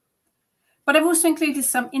 But I've also included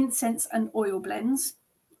some incense and oil blends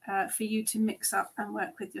for you to mix up and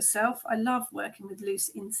work with yourself. I love working with loose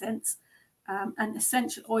incense and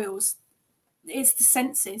essential oils. It's the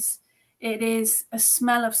senses. It is a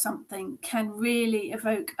smell of something can really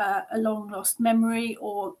evoke a long lost memory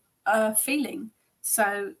or a feeling.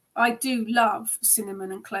 So I do love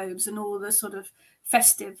cinnamon and cloves and all the sort of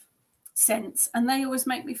festive scents, and they always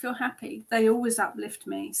make me feel happy. They always uplift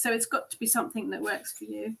me. So it's got to be something that works for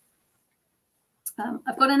you.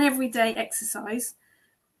 I've got an everyday exercise.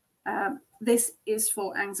 This is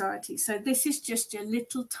for anxiety. So this is just your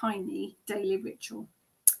little tiny daily ritual.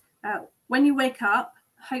 When you wake up,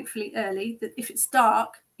 hopefully early, that if it's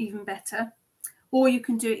dark, even better, or you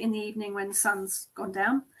can do it in the evening when the sun's gone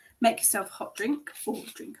down. Make yourself a hot drink or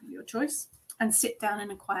drink of your choice and sit down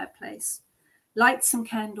in a quiet place. Light some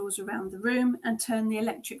candles around the room and turn the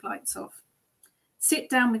electric lights off. Sit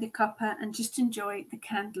down with your cuppa and just enjoy the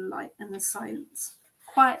candlelight and the silence.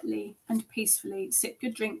 Quietly and peacefully sip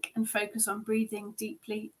your drink and focus on breathing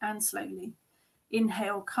deeply and slowly.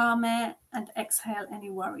 Inhale calm air and exhale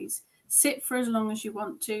any worries. Sit for as long as you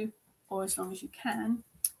want to, or as long as you can,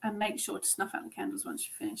 and make sure to snuff out the candles once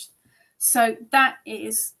you've finished. So that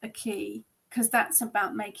is a key, because that's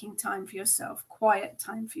about making time for yourself, quiet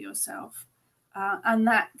time for yourself. And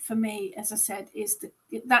that, for me, as I said,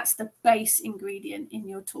 that's the base ingredient in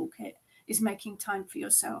your toolkit, is making time for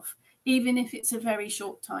yourself. even if it's a very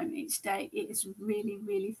short time each day, it is really,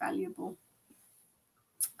 really valuable.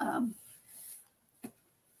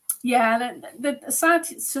 Yeah, the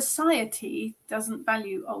society doesn't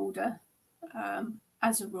value older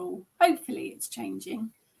as a rule. Hopefully it's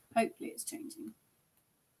changing. Hopefully it's changing.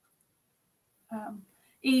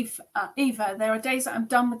 Eva, there are days that I'm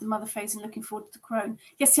done with the mother phase and looking forward to the crone.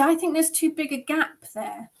 Yes, see, I think there's too big a gap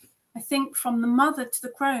there. I think from the mother to the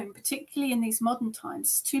crone, particularly in these modern times,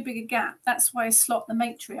 it's too big a gap. That's why I slot the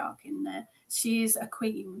matriarch in there. She is a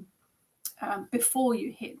queen before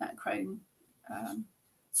you hit that crone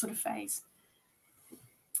sort of phase.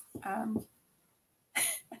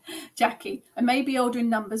 Jackie, I may be older in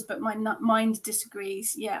numbers, but my mind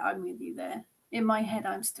disagrees. Yeah, I'm with you there. In my head,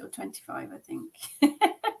 I'm still 25, I think.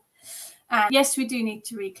 And yes, we do need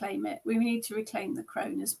to reclaim it. We need to reclaim the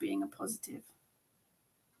crone as being a positive.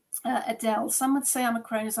 Adele, some would say I'm a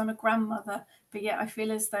crone as I'm a grandmother, but yet I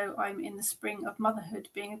feel as though I'm in the spring of motherhood.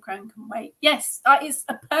 Being a crone can wait. Yes, it's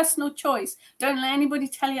a personal choice. Don't let anybody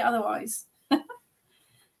tell you otherwise.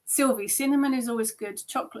 Sylvie, cinnamon is always good.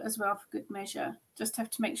 Chocolate as well for good measure. Just have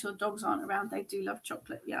to make sure dogs aren't around. They do love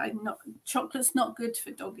chocolate. Yeah, chocolate's not good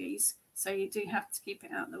for doggies, so you do have to keep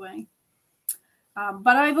it out of the way.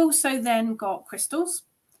 But I've also then got crystals.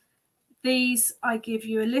 These, I give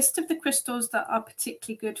you a list of the crystals that are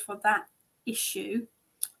particularly good for that issue,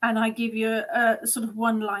 and I give you a sort of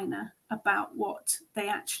one-liner about what they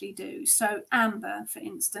actually do. So amber, for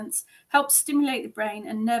instance, helps stimulate the brain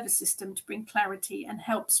and nervous system to bring clarity and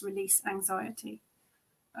helps release anxiety.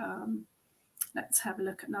 Let's have a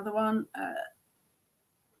look at another one.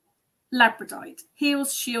 Labradorite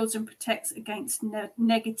heals, shields, and protects against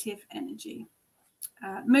negative energy.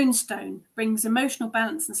 Moonstone brings emotional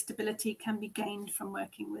balance and stability, can be gained from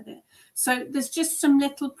working with it. So there's just some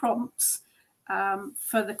little prompts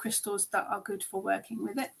for the crystals that are good for working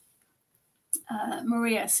with it.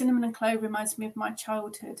 Maria, cinnamon and clove reminds me of my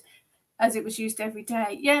childhood as it was used every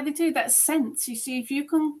day. Yeah, they do. That sense. You see, if you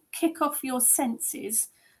can kick off your senses,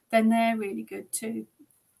 then they're really good too.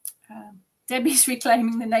 Debbie's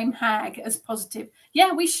reclaiming the name Hag as positive.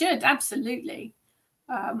 Yeah, we should. Absolutely.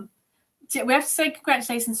 We have to say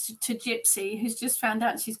congratulations to Gypsy, who's just found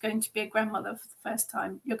out she's going to be a grandmother for the first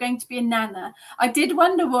time. You're going to be a nana. I did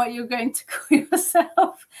wonder what you're going to call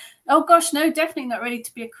yourself. Oh, gosh, no, definitely not ready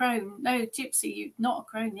to be a crone. No, Gypsy, you're not a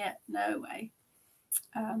crone yet. No way.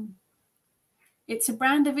 It's a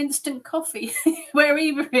brand of instant coffee where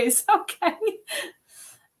Eva is.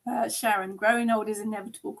 Okay. Sharon, growing old is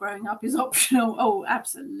inevitable. Growing up is optional. Oh,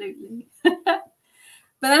 absolutely. But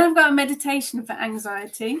then I've got a meditation for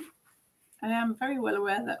anxiety. I am very well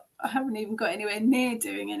aware that I haven't even got anywhere near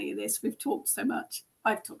doing any of this. We've talked so much.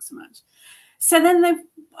 I've talked so much. So then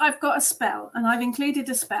I've got a spell, and I've included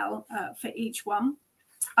a spell for each one.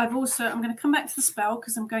 I'm going to come back to the spell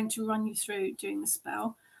because I'm going to run you through doing the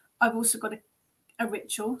spell. I've also got a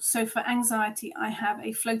ritual. So for anxiety, I have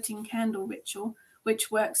a floating candle ritual, which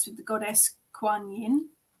works with the goddess Kuan Yin.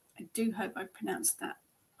 I do hope I pronounced that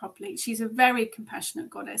properly. She's a very compassionate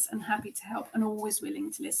goddess and happy to help and always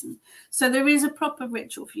willing to listen. So there is a proper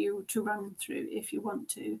ritual for you to run through if you want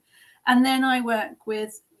to. And then I work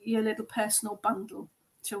with your little personal bundle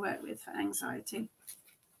to work with for anxiety.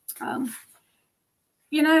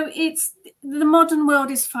 It's the modern world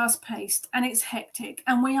is fast-paced and it's hectic,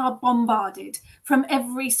 and we are bombarded from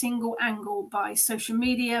every single angle by social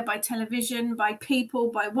media, by television, by people,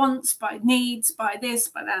 by wants, by needs, by this,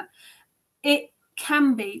 by that. It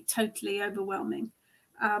can be totally overwhelming.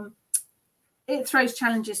 It throws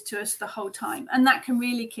challenges to us the whole time, and that can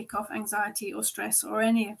really kick off anxiety or stress or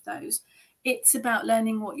any of those. It's about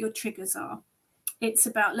learning what your triggers are. It's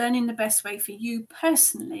about learning the best way for you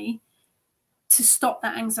personally to stop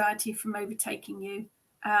that anxiety from overtaking you,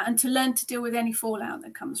 and to learn to deal with any fallout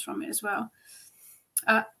that comes from it as well.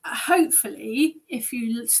 Hopefully, if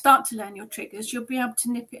you start to learn your triggers, you'll be able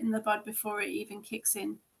to nip it in the bud before it even kicks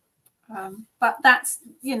in. But that's,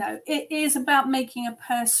 it is about making a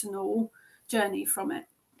personal journey from it.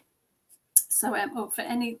 So for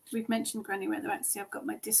any, we've mentioned Granny Weather. Actually, I've got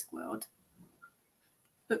my Discworld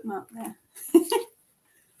bookmark there.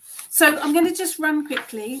 So I'm going to just run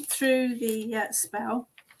quickly through the spell.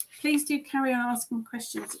 Please do carry on asking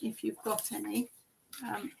questions if you've got any.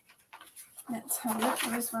 Let's have a look.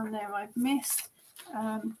 There is one there I've missed.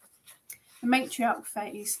 The matriarch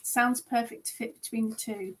phase sounds perfect to fit between the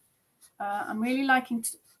two. I'm really liking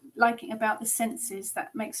about the senses.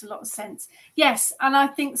 That makes a lot of sense. Yes, and I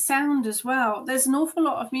think sound as well. There's an awful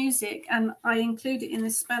lot of music, and I include it in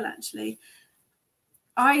this spell actually.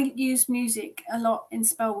 I use music a lot in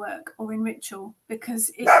spell work or in ritual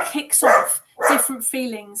because it kicks off different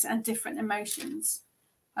feelings and different emotions.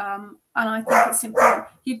 And I think it's important.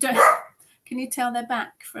 You don't. Can you tell they're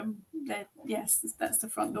back from their? Yes, that's the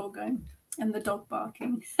front door going and the dog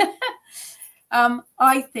barking.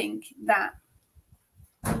 I think that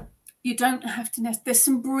you don't have to. There's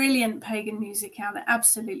some brilliant pagan music out there.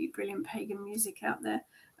 Absolutely brilliant pagan music out there.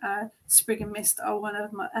 Sprig and Mist are one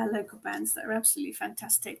of my local bands that are absolutely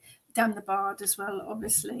fantastic. Damn the Bard as well,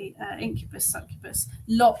 obviously. Incubus, Succubus,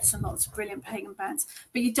 lots and lots of brilliant pagan bands.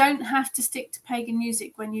 But you don't have to stick to pagan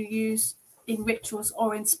music when you use in rituals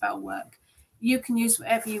or in spell work. You can use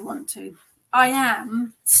whatever you want to. I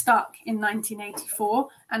am stuck in 1984,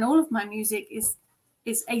 and all of my music is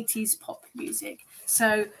 80s pop music.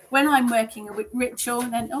 So when I'm working a ritual,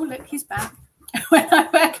 then, oh, look, he's back. When I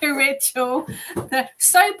work a ritual, they're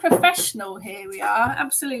so professional here. We are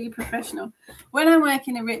absolutely professional. When I'm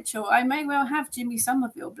working a ritual, I may well have Jimmy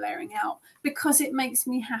Somerville blaring out because it makes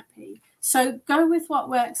me happy. So go with what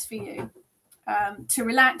works for you. To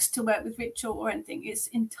relax, to work with ritual or anything, it's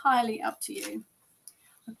entirely up to you.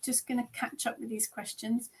 I'm just going to catch up with these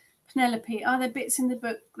questions. Penelope, are there bits in the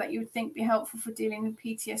book that you would think be helpful for dealing with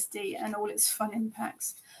PTSD and all its fun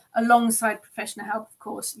impacts? Alongside professional help, of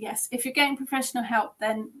course, yes. If you're getting professional help,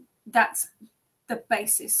 then that's the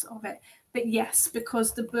basis of it. But yes,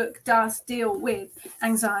 because the book does deal with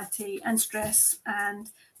anxiety and stress and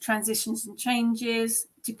transitions and changes,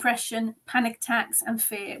 depression, panic attacks and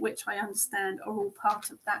fear, which I understand are all part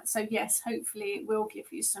of that. So yes, hopefully it will give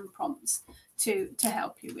you some prompts to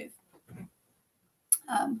help you with.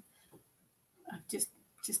 I've just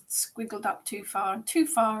squiggled up too far and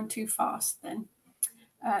too fast then.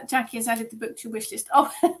 Jackie has added the book to your wish list. Oh,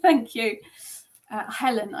 thank you.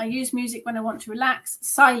 Helen, I use music when I want to relax.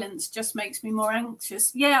 Silence just makes me more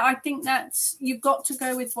anxious. Yeah, I think that's, you've got to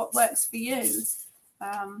go with what works for you.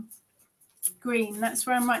 Green, that's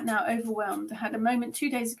where I'm right now, overwhelmed. I had a moment 2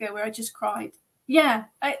 days ago where I just cried. Yeah,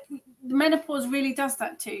 the menopause really does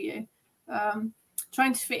that to you.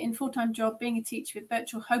 Trying to fit in full-time job, being a teacher with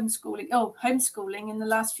virtual homeschooling. Oh, homeschooling in the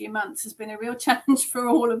last few months has been a real challenge for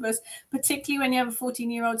all of us, particularly when you have a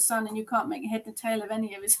 14-year-old son and you can't make head and tail of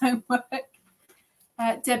any of his homework.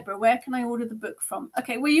 Deborah, where can I order the book from?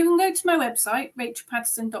 Okay, well, you can go to my website,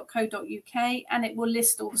 rachelpatterson.co.uk, and it will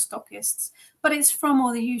list all the stockists. But it's from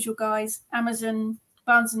all the usual guys, Amazon,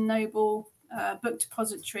 Barnes & Noble, Book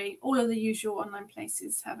Depository, all of the usual online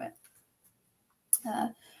places have it.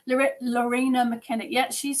 Lorena McKenna, yeah,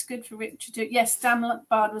 she's good for ritual. Yes, Dan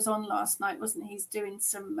Bard was on last night, wasn't he? He's doing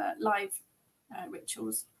some live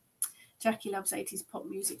rituals. Jackie loves 80s pop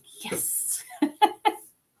music. Yes.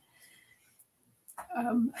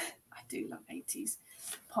 I do love 80s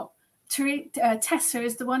pop. Tessa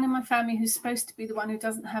is the one in my family who's supposed to be the one who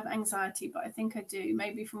doesn't have anxiety, but I think I do,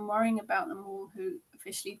 maybe from worrying about them all who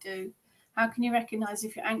officially do. How can you recognize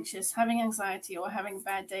if you're anxious, having anxiety, or having a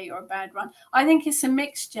bad day or a bad run? I think it's a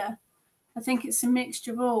mixture. I think it's a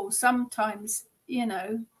mixture of all. Sometimes, you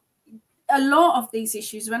know, a lot of these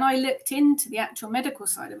issues, when I looked into the actual medical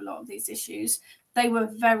side of a lot of these issues, they were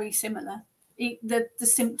very similar. The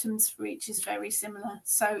symptoms for each is very similar.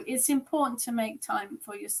 So it's important to make time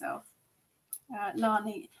for yourself.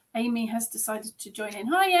 Lani, Amy has decided to join in.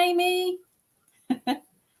 Hi, Amy.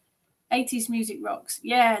 80s music rocks.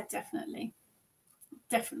 Yeah, definitely.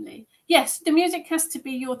 Definitely. Yes, the music has to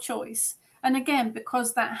be your choice. And again,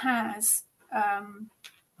 because that has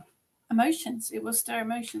emotions, it will stir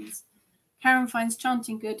emotions. Karen finds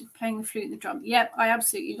chanting good, playing the flute and the drum. Yep, I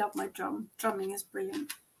absolutely love my drum. Drumming is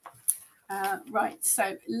brilliant. Right,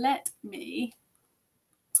 so let me,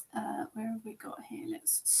 where have we got here?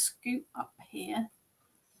 Let's scoot up here.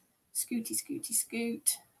 Scooty, scooty,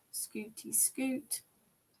 scoot. Scooty, scoot.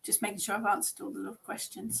 Just making sure I've answered all the little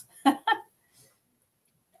questions.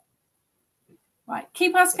 Right,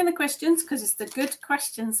 keep asking the questions because it's the good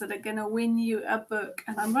questions that are going to win you a book.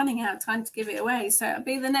 And I'm running out of time to give it away. So it'll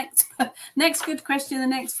be the next good question in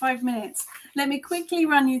the next 5 minutes. Let me quickly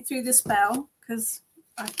run you through the spell because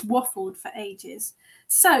I've waffled for ages.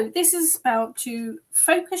 So this is a spell to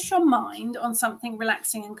focus your mind on something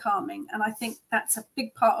relaxing and calming. And I think that's a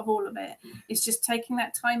big part of all of it. It's just taking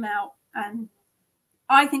that time out. And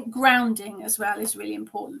I think grounding as well is really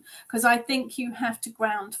important because I think you have to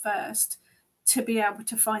ground first to be able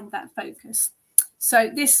to find that focus.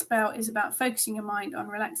 So this spell is about focusing your mind on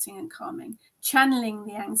relaxing and calming, channeling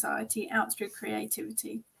the anxiety out through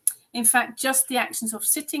creativity. In fact, just the actions of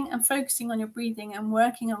sitting and focusing on your breathing and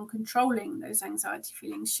working on controlling those anxiety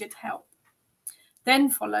feelings should help. Then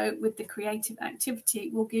follow with the creative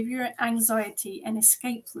activity will give your anxiety an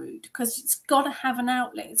escape route, because it's got to have an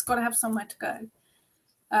outlet. It's got to have somewhere to go.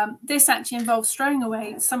 This actually involves throwing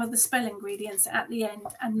away some of the spell ingredients at the end,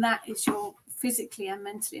 and that is your physically and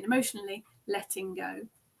mentally and emotionally letting go.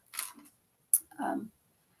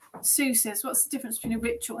 Sue says, what's the difference between a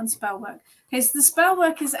ritual and spell work? Okay, so the spell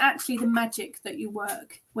work is actually the magic that you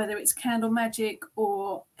work, whether it's candle magic,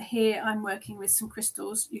 or here I'm working with some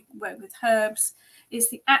crystals. You can work with herbs. It's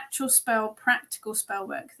the actual spell, practical spell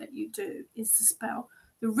work that you do is the spell.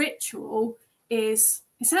 The ritual is,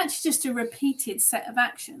 it's actually just a repeated set of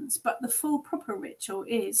actions, but the full proper ritual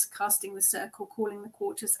is casting the circle, calling the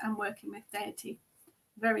quarters, and working with deity.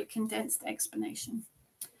 Very condensed explanation.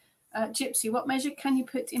 Gypsy, what measure can you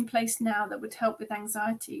put in place now that would help with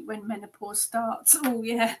anxiety when menopause starts? Oh,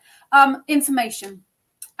 yeah. Information.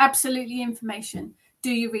 Absolutely information.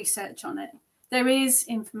 Do your research on it. There is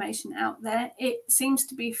information out there. It seems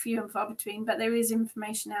to be few and far between, but there is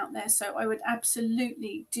information out there. So I would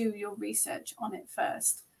absolutely do your research on it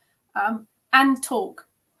first. And talk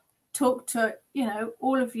to, you know,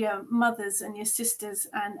 all of your mothers and your sisters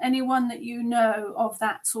and anyone that you know of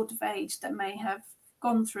that sort of age that may have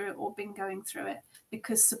gone through it or been going through it,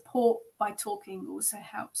 because support by talking also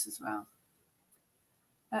helps as well.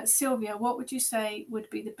 Sylvia, what would you say would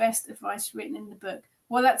be the best advice written in the book?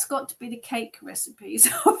 Well, that's got to be the cake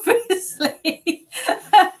recipes, obviously.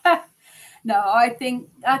 No, I think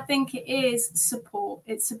it is support.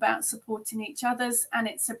 It's about supporting each other's, and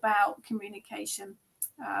it's about communication,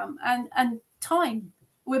 and time.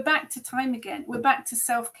 We're back to time again. We're back to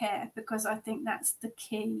self-care, because I think that's the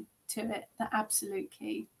key to it, the absolute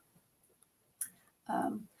key.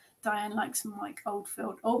 Diane likes Mike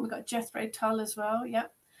Oldfield. Oh, we've got Jethro Tull as well.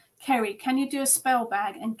 Yep. Kerry, can you do a spell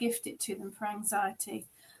bag and gift it to them for anxiety?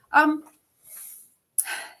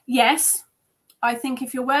 Yes, I think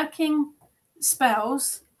if you're working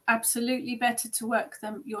spells, absolutely better to work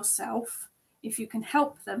them yourself. If you can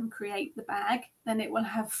help them create the bag, then it will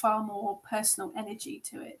have far more personal energy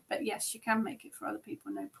to it. But yes, you can make it for other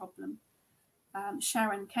people, no problem.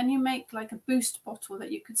 Sharon, can you make like a boost bottle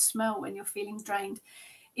that you could smell when you're feeling drained?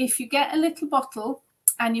 If you get a little bottle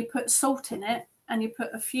and you put salt in it and you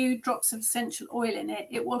put a few drops of essential oil in it,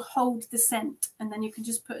 it will hold the scent, and then you can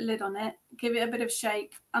just put a lid on it, give it a bit of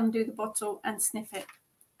shake, undo the bottle and sniff it,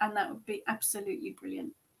 and that would be absolutely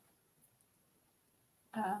brilliant.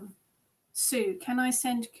 Sue, can I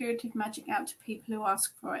send Curative Magic out to people who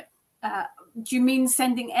ask for it? Do you mean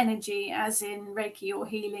sending energy as in Reiki or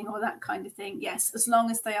healing or that kind of thing? Yes, as long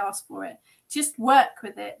as they ask for it. Just work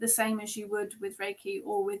with it the same as you would with Reiki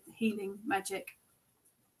or with healing magic.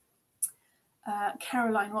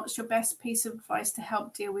 Caroline, what's your best piece of advice to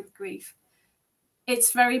help deal with grief?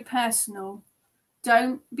 It's very personal.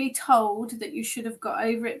 Don't be told that you should have got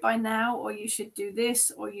over it by now, or you should do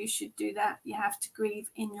this, or you should do that. You have to grieve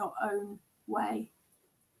in your own way.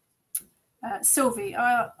 Sylvie,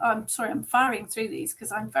 I'm sorry, I'm firing through these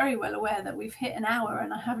because I'm very well aware that we've hit an hour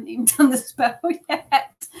and I haven't even done the spell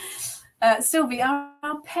yet. Sylvie, are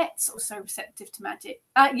pets also receptive to magic?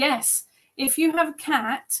 Yes. If you have a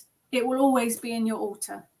cat, it will always be in your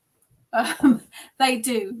altar. They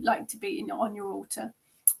do like to be on your altar.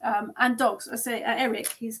 And dogs, I say Eric,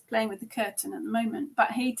 he's playing with the curtain at the moment, but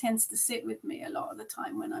he tends to sit with me a lot of the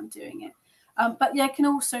time when I'm doing it. But yeah, can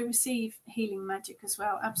also receive healing magic as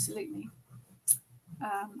well, absolutely.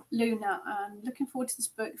 Luna, I'm looking forward to this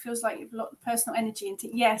book. It feels like you've a lot of personal energy into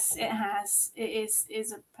it. Yes, it has. It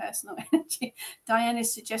is a personal energy. Diane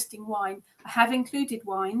is suggesting wine. I have included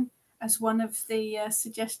wine as one of the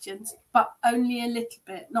suggestions, but only a little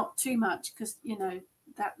bit, not too much, because you know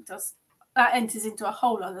that enters into a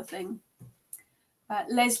whole other thing.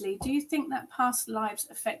 Leslie, do you think that past lives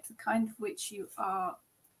affect the kind of witch you are,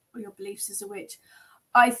 or your beliefs as a witch?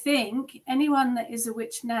 I think anyone that is a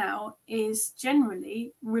witch now is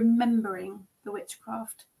generally remembering the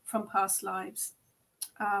witchcraft from past lives.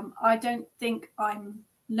 I don't think I'm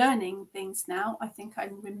learning things now. I think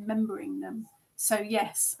I'm remembering them. So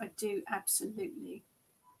yes, I do absolutely.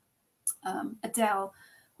 Adele,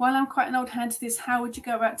 while I'm quite an old hand to this, how would you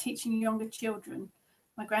go about teaching younger children?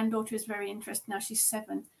 My granddaughter is very interested now. She's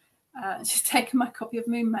 7. She's taken my copy of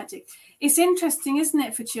Moon Magic. It's interesting, isn't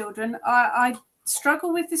it, for children? I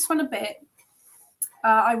struggle with this one a bit.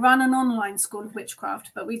 I run an online school of witchcraft,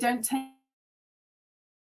 but we don't take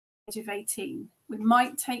age of 18. We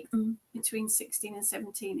might take them between 16 and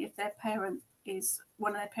 17 if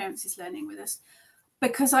one of their parents is learning with us,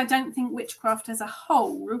 because I don't think witchcraft as a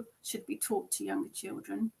whole should be taught to younger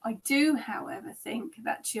children. I do, however, think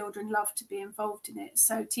that children love to be involved in it.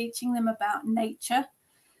 So teaching them about nature,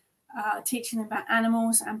 teaching them about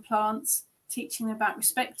animals and plants, teaching them about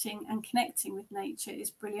respecting and connecting with nature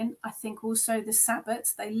is brilliant. I think also the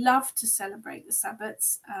Sabbats, they love to celebrate the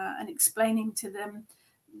Sabbats and explaining to them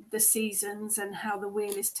the seasons and how the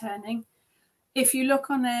wheel is turning. If you look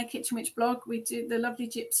on their Kitchen Witch blog, we do, the lovely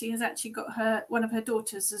Gypsy has actually got one of her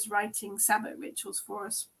daughters as writing Sabbat rituals for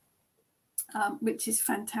us, which is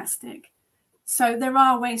fantastic. So there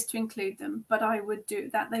are ways to include them, but I would do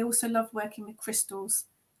that. They also love working with crystals.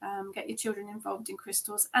 Get your children involved in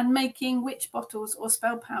crystals and making witch bottles or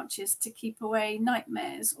spell pouches to keep away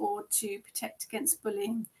nightmares or to protect against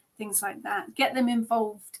bullying, things like that. Get them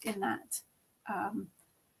involved in that.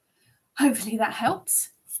 Hopefully that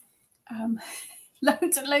helps.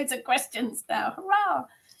 Loads and loads of questions now. Hurrah!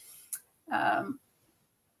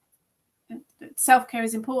 Self-care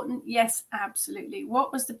is important. Yes, absolutely.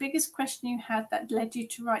 What was the biggest question you had that led you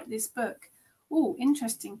to write this book? Oh,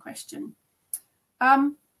 interesting question.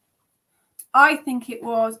 I think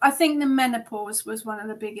the menopause was one of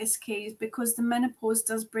the biggest keys, because the menopause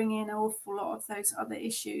does bring in an awful lot of those other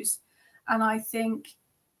issues. And I think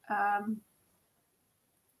that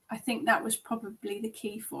was probably the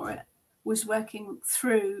key for it, was working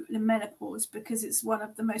through the menopause, because it's one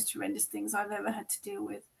of the most horrendous things I've ever had to deal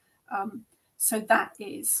with. So that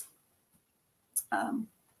is,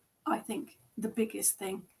 I think, the biggest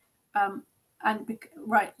thing.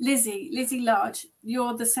 Right, Lizzie Large,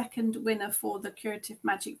 you're the second winner for the Curative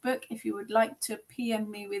Magic book. If you would like to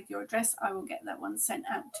PM me with your address, I will get that one sent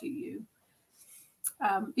out to you.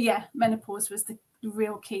 Yeah, menopause was the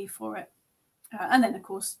real key for it. And then, of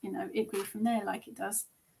course, it grew from there like it does.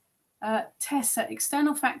 Tessa,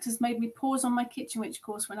 external factors made me pause on my Kitchen Witch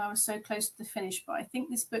course when I was so close to the finish, but I think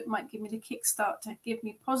this book might give me the kickstart to give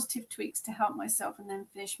me positive tweaks to help myself and then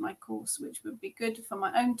finish my course, which would be good for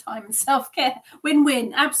my own time and self-care.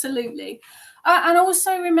 Win-win, absolutely. And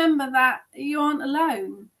also remember that you aren't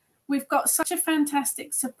alone. We've got such a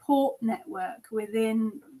fantastic support network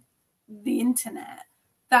within the internet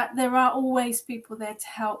that there are always people there to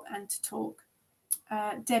help and to talk.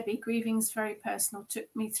 Debbie, grieving's very personal. Took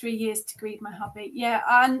me 3 years to grieve my hubby. Yeah,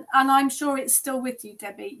 and I'm sure it's still with you,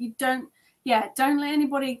 Debbie. You don't let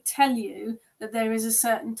anybody tell you that there is a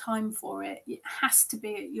certain time for it. It has to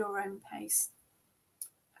be at your own pace.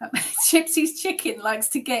 Gypsy's chicken likes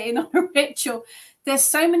to get in on a ritual. There's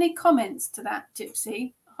so many comments to that,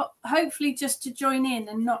 Gypsy. Hopefully just to join in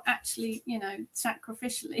and not actually,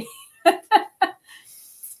 sacrificially.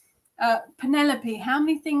 Penelope, how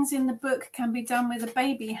many things in the book can be done with a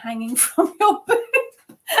baby hanging from your boob?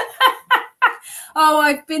 Oh,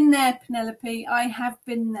 I've been there, Penelope. I have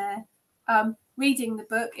been there. Reading the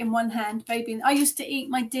book in one hand, baby. I used to eat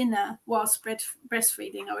my dinner whilst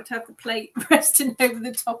breastfeeding. I would have the plate resting over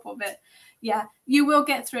the top of it. Yeah, you will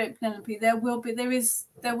get through it, Penelope. There will be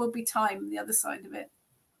time on the other side of it.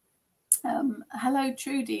 Hello,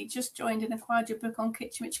 Trudy. Just joined and acquired your book on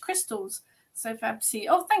Kitchen Witch crystals. So fab to see.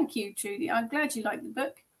 Oh, thank you, Trudy. I'm glad you like the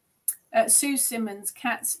book. Sue Simmons,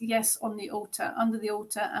 cats, yes, on the altar, under the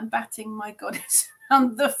altar, and batting my goddess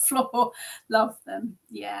on the floor. Love them.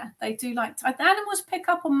 Yeah, they do like to. Animals pick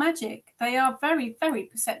up on magic. They are very, very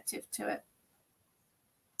perceptive to it.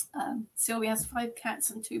 Sylvia has 5 cats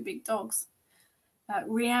and 2 big dogs.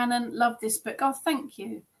 Rhiannon, love this book. Oh, thank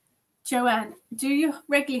you. Joanne, do you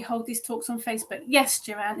regularly hold these talks on Facebook? Yes,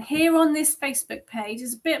 Joanne. Here on this Facebook page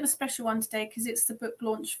is a bit of a special one today because it's the book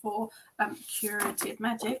launch for Curative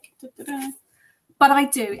Magic. But I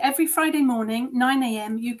do. Every Friday morning, 9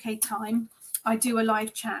 a.m. UK time, I do a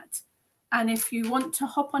live chat. And if you want to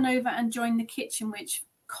hop on over and join the Kitchen Witch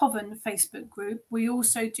Coven Facebook group, we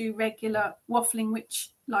also do regular Waffling Witch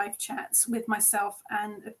live chats with myself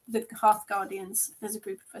and the Hearth Guardians. There's a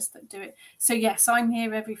group of us that do it. So yes, I'm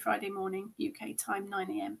here every Friday morning, UK time, 9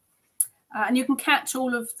 a.m. And you can catch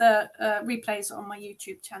all of the replays on my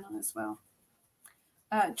YouTube channel as well.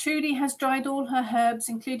 Trudy has dried all her herbs,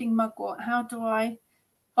 including mugwort. How do I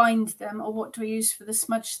bind them, or what do I use for the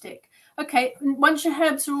smudge stick? Okay, once your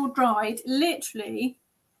herbs are all dried, literally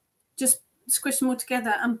just squish them all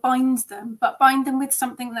together and bind them, but bind them with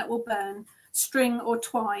something that will burn, string or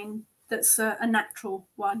twine that's a natural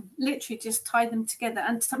one. Literally just tie them together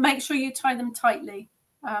and make sure you tie them tightly.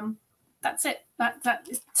 That's it. That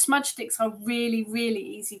smudge sticks are really, really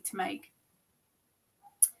easy to make.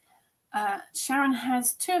 Sharon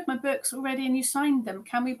has 2 of my books already and you signed them.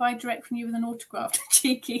 Can we buy direct from you with an autograph?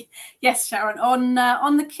 Cheeky. Yes, Sharon,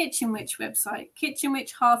 on the Kitchen Witch website,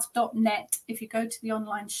 kitchenwitchhearth.net. If you go to the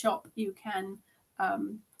online shop, you can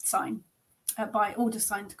order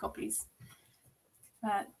signed copies.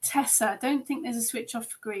 Tessa, don't think there's a switch off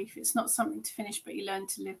for grief. It's not something to finish, but you learn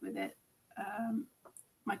to live with it.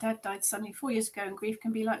 My dad died suddenly 4 years ago, and grief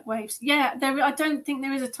can be like waves. Yeah, I don't think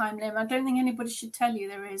there is a time limit. I don't think anybody should tell you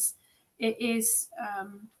there is. It is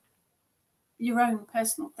your own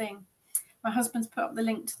personal thing. My husband's put up the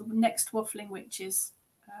link to the next Waffling Witches.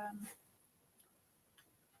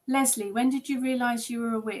 Leslie, when did you realise you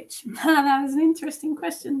were a witch? That was an interesting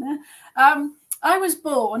question there. I was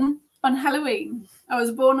born on Halloween. I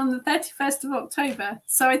was born on the 31st of October.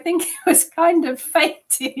 So I think it was kind of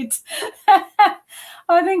fated.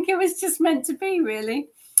 I think it was just meant to be, really.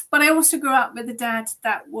 But I also grew up with a dad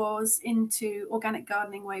that was into organic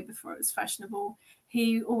gardening way before it was fashionable.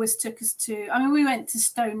 He always took us to, I mean, we went to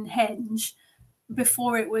Stonehenge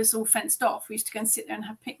before it was all fenced off. We used to go and sit there and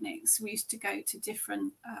have picnics. We used to go to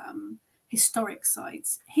different historic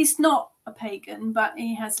sites. He's not a pagan, but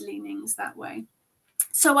he has leanings that way.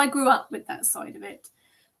 So I grew up with that side of it.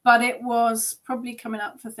 But it was probably coming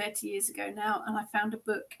up for 30 years ago now, and I found a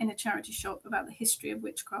book in a charity shop about the history of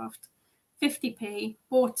witchcraft. 50p,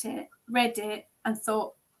 bought it, read it, and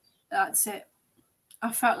thought, that's it.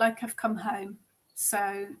 I felt like I've come home.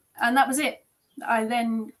 So, and that was it. I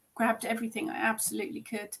then grabbed everything I absolutely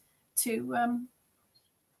could to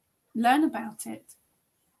learn about it.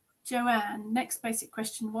 Joanne, next basic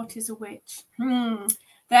question, what is a witch?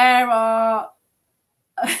 There are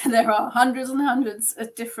hundreds and hundreds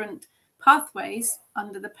of different pathways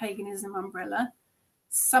under the paganism umbrella.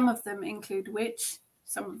 Some of them include witch,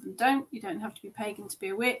 some of them don't. You don't have to be pagan to be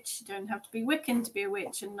a witch. You don't have to be Wiccan to be a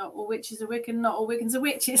witch, and not all witches are Wiccan, not all Wiccans are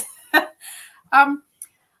witches.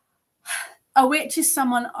 A witch is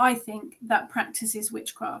someone, I think, that practices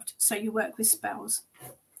witchcraft. So you work with spells,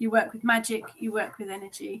 you work with magic, you work with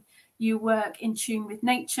energy, you work in tune with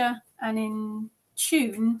nature and in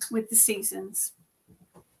tune with the seasons.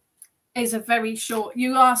 Is a very short,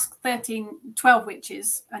 you ask 12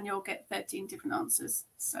 witches and you'll get 13 different answers.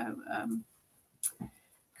 So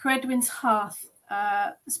Credwin's Hearth,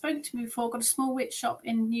 spoken to me before, got a small witch shop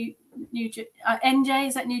in NJ,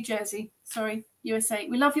 is that New Jersey? Sorry, USA.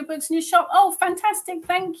 We love your books in your shop. Oh, fantastic.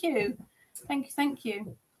 Thank you. Thank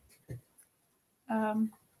you.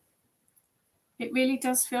 It really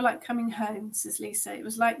does feel like coming home, says Lisa. It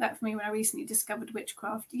was like that for me when I recently discovered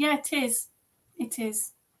witchcraft. Yeah, it is. It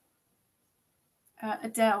is.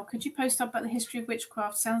 Adele, could you post up about the history of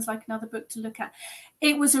witchcraft? Sounds like another book to look at.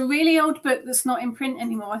 It was a really old book that's not in print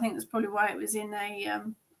anymore. I think that's probably why it was in a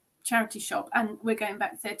charity shop, and we're going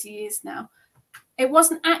back 30 years now. It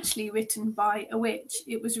wasn't actually written by a witch.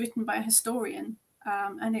 It was written by a historian,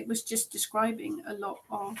 and it was just describing a lot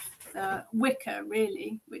of Wicca,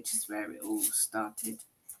 really, which is where it all started.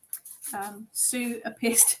 Sue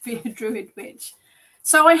appears to be a druid witch.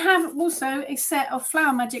 So I have also a set of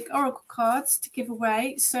Flower Magic Oracle cards to give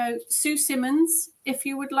away. So Sue Simmons, if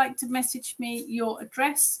you would like to message me your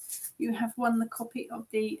address, you have won the copy of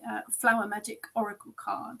the Flower Magic Oracle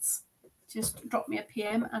cards. Just drop me a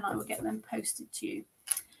PM and I will get them posted to you.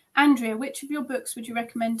 Andrea, which of your books would you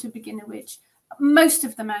recommend to a beginner witch? Most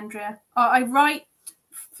of them, Andrea. I write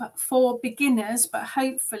for beginners, but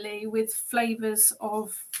hopefully with flavours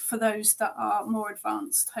for those that are more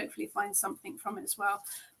advanced, hopefully find something from it as well.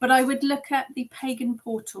 But I would look at the Pagan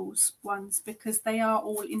Portals ones because they are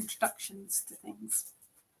all introductions to things.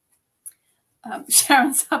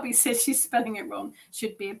 Sharon's hubby says she's spelling it wrong.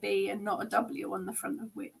 Should be a B and not a W on the front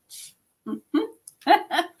of witch.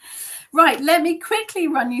 Right, let me quickly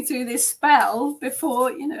run you through this spell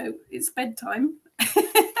before, it's bedtime.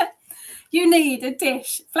 You need a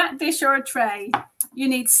dish, flat dish or a tray. You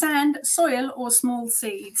need sand, soil or small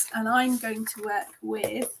seeds. And I'm going to work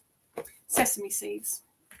with sesame seeds.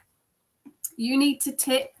 You need to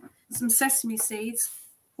tip some sesame seeds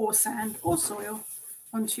or sand or soil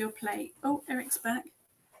onto your plate. Oh, Eric's back.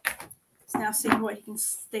 He's now seeing what he can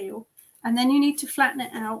steal. And then you need to flatten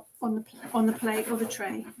it out on the plate or the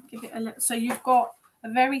tray. Give it a little. So you've got a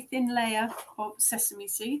very thin layer of sesame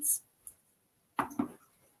seeds.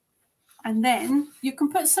 And then you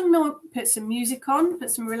can put some music on,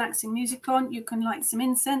 put some relaxing music on. You can light some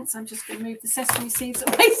incense. I'm just going to move the sesame seeds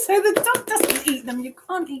away so the dog doesn't eat them. You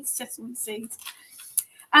can't eat sesame seeds.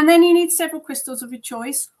 And then you need several crystals of your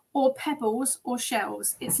choice, or pebbles or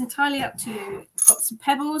shells. It's entirely up to you. Got some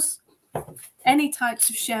pebbles, any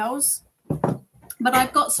types of shells. But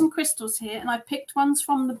I've got some crystals here, and I picked ones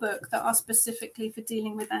from the book that are specifically for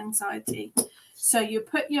dealing with anxiety. So you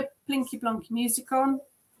put your blinky blonky music on,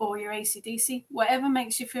 or your AC/DC, whatever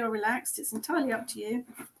makes you feel relaxed. It's entirely up to you.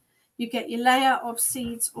 You get your layer of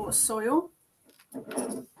seeds or soil,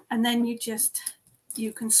 and then you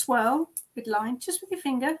can swirl with line just with your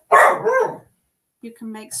finger. You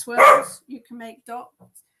can make swirls, you can make dots.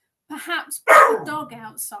 perhaps put the dog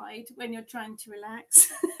outside when you're trying to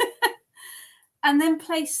relax. And then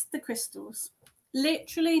place the crystals.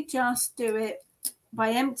 Literally just do it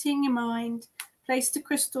by emptying your mind. Place the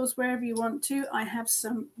crystals wherever you want to. I have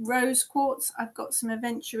some rose quartz. I've got some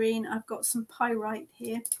aventurine. I've got some pyrite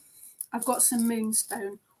here. I've got some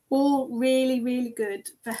moonstone. All really, really good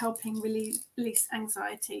for helping release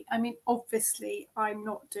anxiety. I mean, obviously, I'm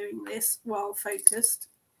not doing this while focused.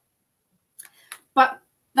 But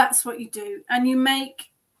that's what you do. And you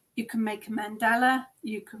can make a mandala,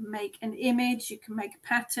 you can make an image, you can make a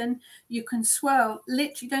pattern, you can swirl.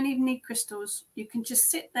 Literally, you don't even need crystals. You can just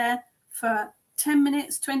sit there for 10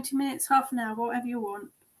 minutes, 20 minutes, half an hour, whatever you want,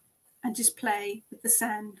 and just play with the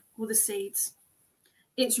sand or the seeds.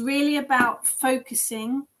 It's really about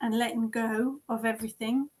focusing and letting go of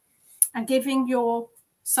everything and giving your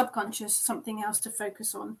subconscious something else to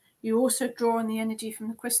focus on. You also draw on the energy from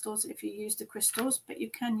the crystals if you use the crystals, but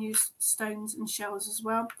you can use stones and shells as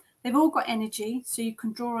well. They've all got energy, so you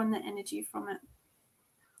can draw on the energy from it.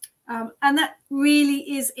 And that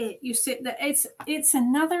really is it. You sit there. It's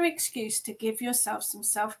another excuse to give yourself some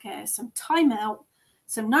self-care, some time out,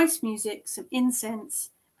 some nice music, some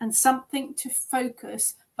incense, and something to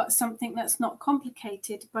focus, but something that's not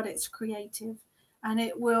complicated, but it's creative. And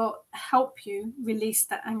it will help you release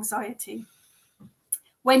that anxiety.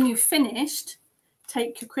 When you've finished,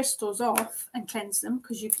 take your crystals off and cleanse them,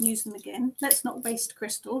 because you can use them again. Let's not waste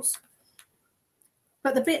crystals.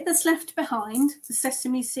 But the bit that's left behind, the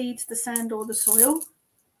sesame seeds, the sand or the soil,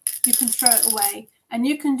 you can throw it away. And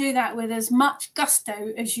you can do that with as much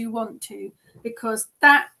gusto as you want to, because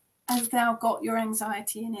that has now got your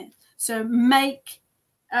anxiety in it. So make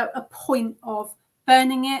a point of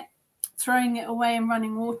burning it, throwing it away in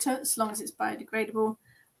running water, as long as it's biodegradable,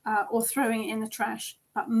 or throwing it in the trash.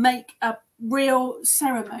 But make a real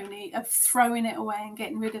ceremony of throwing it away and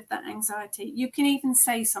getting rid of that anxiety. You can even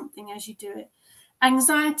say something as you do it.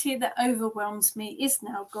 Anxiety that overwhelms me is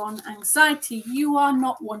now gone. Anxiety, you are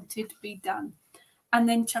not wanted to be done. And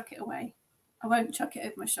then chuck it away. I won't chuck it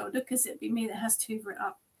over my shoulder because it'd be me that has to hoover it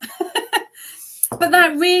up. But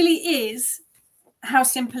that really is how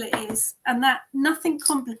simple it is. And that nothing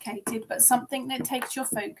complicated, but something that takes your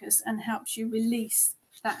focus and helps you release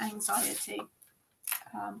that anxiety.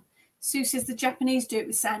 Sue says the Japanese do it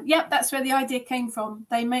with sand. Yep, that's where the idea came from.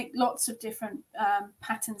 They make lots of different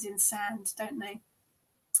patterns in sand, don't they?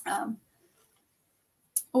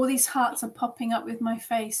 All these hearts are popping up with my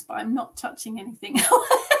face, but I'm not touching anything.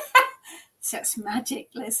 That's magic,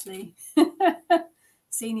 Leslie.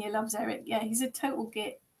 Senior loves Eric. Yeah, he's a total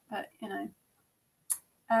git, but you know.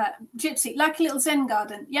 Gypsy, like a little Zen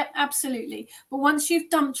garden. Yep, absolutely. But once you've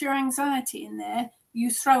dumped your anxiety in there, you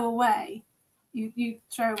throw away. You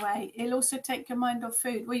throw away. It'll also take your mind off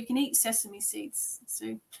food. Well, you can eat sesame seeds.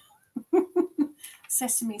 So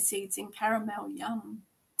sesame seeds in caramel, yum.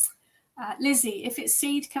 Lizzie, if it's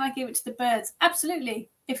seed, can I give it to the birds? Absolutely.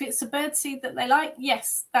 If it's a bird seed that they like,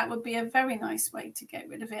 yes, that would be a very nice way to get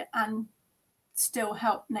rid of it and still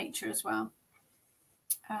help nature as well.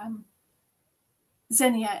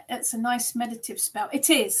 Xenia, it's a nice meditative spell. It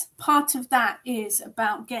is. Part of that is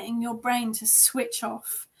about getting your brain to switch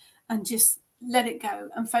off and just let it go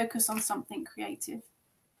and focus on something creative.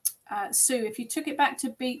 Sue, if you took it back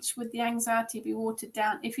to beach, would the anxiety be watered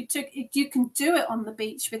down? If you can do it on the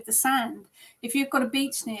beach with the sand. If you've got a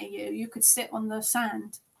beach near you, you could sit on the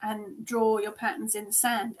sand and draw your patterns in the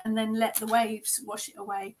sand and then let the waves wash it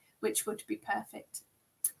away, which would be perfect.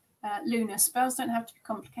 Luna, spells don't have to be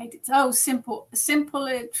complicated. Oh, simple. Simple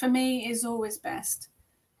for me is always best.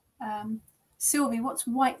 Sylvie, what's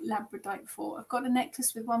white labradorite for? I've got a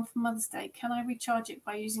necklace with one for Mother's Day. Can I recharge it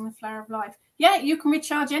by using the Flower of Life? Yeah, you can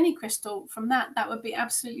recharge any crystal from that. That would be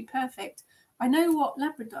absolutely perfect. I know what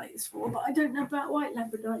labradorite is for, but I don't know about white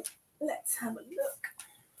labradorite. Let's have a look.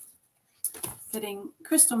 Getting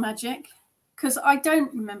Crystal Magic, because I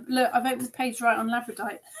don't remember. Look, I've opened the page right on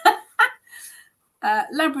labradorite.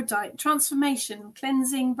 Labradorite, transformation,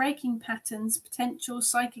 cleansing, breaking patterns, potential,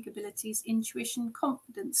 psychic abilities, intuition,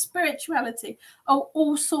 confidence, spirituality,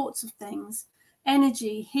 all sorts of things.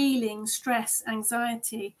 Energy, healing, stress,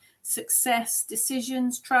 anxiety, success,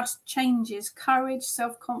 decisions, trust, changes, courage,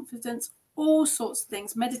 self-confidence, all sorts of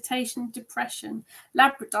things. Meditation, depression.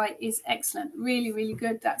 Labradorite is excellent. Really, really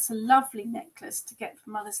good. That's a lovely necklace to get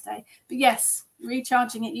for Mother's Day. But yes,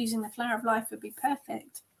 recharging it using the Flower of Life would be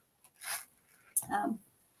perfect.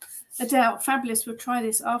 Adele, fabulous. We'll try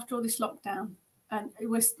this after all this lockdown. And it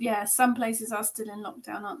was, yeah, some places are still in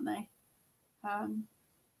lockdown, aren't they?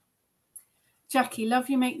 Jackie, love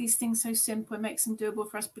you make these things so simple. It makes them doable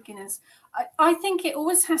for us beginners. I think it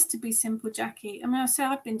always has to be simple, Jackie. I mean, I say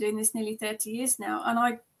I've been doing this nearly 30 years now, and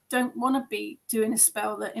I don't want to be doing a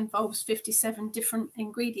spell that involves 57 different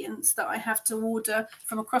ingredients that I have to order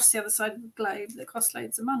from across the other side of the globe that cost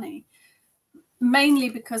loads of money. Mainly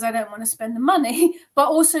because I don't want to spend the money, but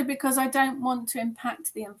also because I don't want to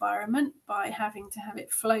impact the environment by having to have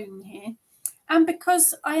it flown here. And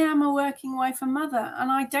because I am a working wife and mother, and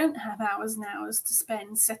I don't have hours and hours to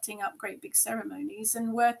spend setting up great big ceremonies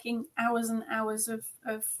and working hours and hours of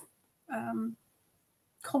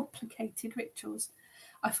complicated rituals.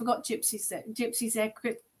 I forgot Gypsy's there.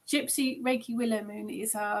 Gypsy Reiki Willow Moon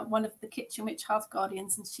is one of the Kitchen Witch Hearth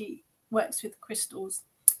Guardians, and she works with crystals.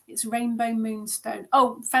 It's Rainbow Moonstone.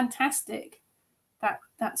 Oh, fantastic.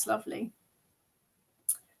 That's lovely.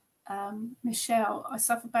 Michelle, I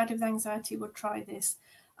suffer badly with anxiety. We'll try this.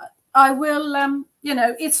 I will,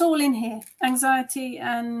 it's all in here. Anxiety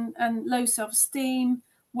and low self-esteem,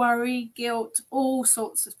 worry, guilt, all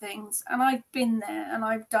sorts of things. And I've been there and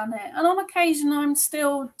I've done it. And on occasion, I'm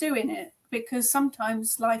still doing it because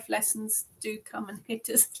sometimes life lessons do come and hit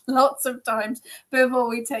us lots of times before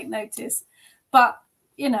we take notice. But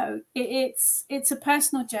it's a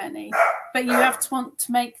personal journey, but you have to want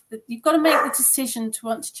to you've got to make the decision to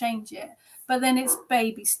want to change it. But then it's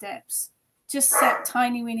baby steps. Just set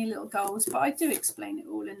tiny, weeny little goals. But I do explain it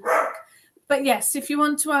all in the book. But yes, if you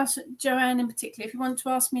want to ask, Joanne in particular, if you want to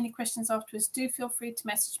ask me any questions afterwards, do feel free to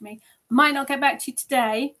message me. I might not get back to you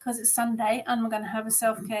today because it's Sunday and we're going to have a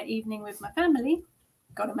self-care evening with my family.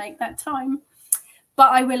 Got to make that time.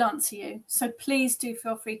 But I will answer you. So please do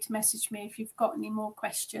feel free to message me if you've got any more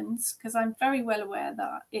questions, because I'm very well aware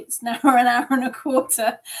that it's now an hour and a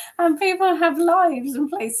quarter and people have lives and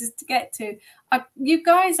places to get to. You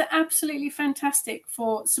guys are absolutely fantastic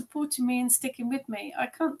for supporting me and sticking with me. I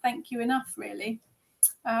can't thank you enough, really.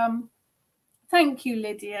 Thank you,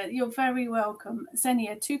 Lydia. You're very welcome.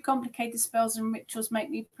 Xenia, too complicated spells and rituals make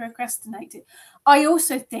me procrastinate. I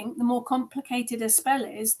also think the more complicated a spell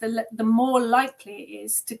is, the more likely it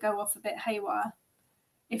is to go off a bit haywire.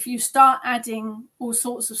 If you start adding all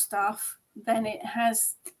sorts of stuff, then it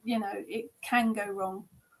has, it can go wrong.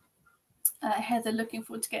 Heather, looking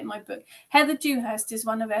forward to getting my book. Heather Dewhurst is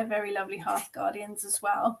one of our very lovely Hearth Guardians as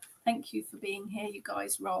well. Thank you for being here. You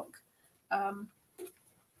guys rock.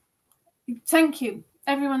 Thank you.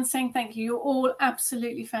 Everyone's saying thank you. You're all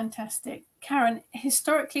absolutely fantastic. Karen,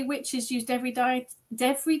 historically, witches used everyday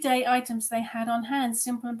items they had on hand,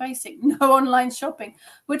 simple and basic. No online shopping.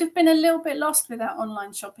 Would have been a little bit lost without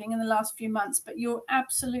online shopping in the last few months, but you're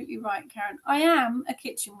absolutely right, Karen. I am a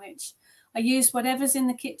kitchen witch. I use whatever's in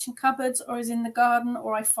the kitchen cupboards or is in the garden,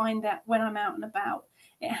 or I find that when I'm out and about.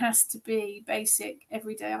 It has to be basic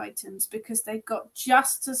everyday items because they've got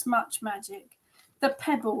just as much magic. The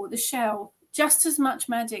pebble, the shell, just as much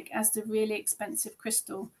magic as the really expensive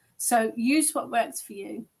crystal. So use what works for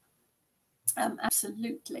you.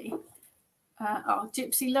 Absolutely.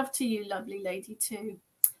 Gypsy, love to you, lovely lady too.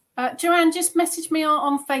 Joanne, just message me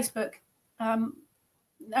on Facebook.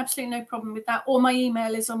 Absolutely no problem with that. Or my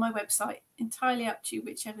email is on my website. Entirely up to you,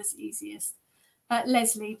 whichever's easiest.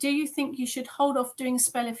 Leslie, do you think you should hold off doing a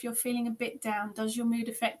spell if you're feeling a bit down? Does your mood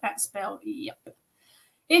affect that spell? Yep.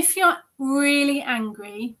 If you're really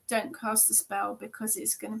angry, don't cast the spell because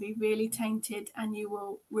it's going to be really tainted and you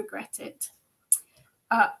will regret it.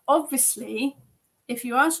 Obviously, if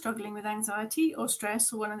you are struggling with anxiety or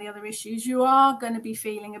stress or one of the other issues, you are going to be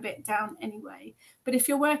feeling a bit down anyway. But if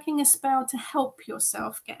you're working a spell to help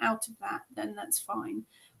yourself get out of that, then that's fine.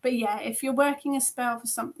 But yeah, if you're working a spell for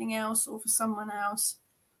something else or for someone else,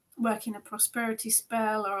 working a prosperity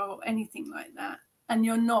spell or anything like that, and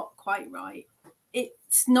you're not quite right,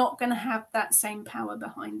 it's not going to have that same power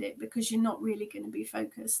behind it because you're not really going to be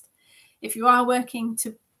focused. If you are working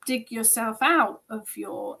to dig yourself out of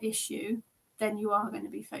your issue, then you are going to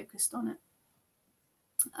be focused on it.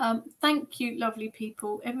 Thank you, lovely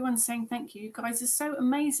people. Everyone's saying thank you. You guys are so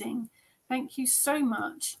amazing. Thank you so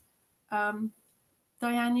much.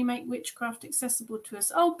 Diane, you make witchcraft accessible to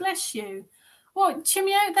us. Oh, bless you. Well,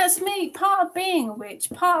 Chimio, that's me. Part of being a witch,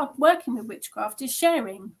 part of working with witchcraft is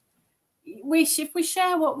sharing. If we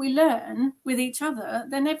share what we learn with each other,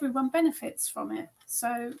 then everyone benefits from it.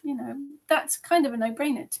 So, that's kind of a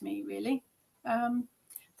no-brainer to me, really.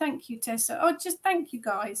 Thank you, Tessa. Oh, just thank you,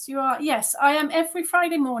 guys. You are, yes, I am every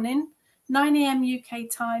Friday morning, 9 a.m. UK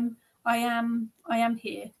time. I am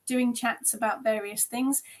here doing chats about various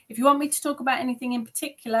things. If you want me to talk about anything in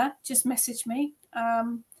particular, just message me.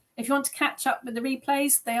 If you want to catch up with the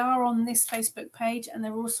replays, they are on this Facebook page and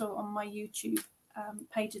they're also on my YouTube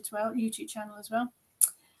page as well, YouTube channel as well.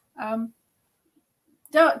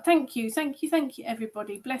 Oh, thank you,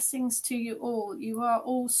 everybody. Blessings to you all. You are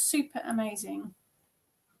all super amazing.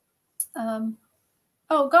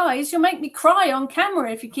 Oh, guys, you'll make me cry on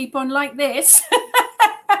camera if you keep on like this.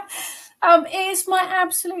 It is my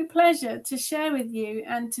absolute pleasure to share with you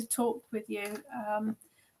and to talk with you.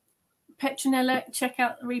 Petronella, check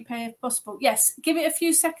out the replay if possible. Yes, give it a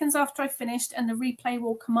few seconds after I finished and the replay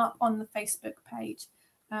will come up on the Facebook page.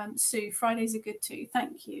 Sue, Fridays are good too.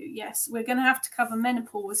 Thank you. Yes, we're going to have to cover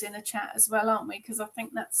menopause in a chat as well, aren't we? Because I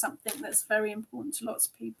think that's something that's very important to lots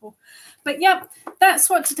of people. But yeah, that's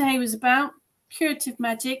what today was about. Curative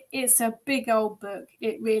Magic. It's a big old book.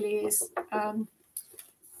 It really is.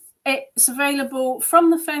 It's available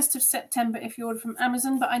from the 1st of September if you order from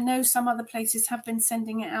Amazon, but I know some other places have been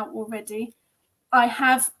sending it out already. I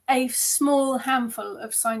have a small handful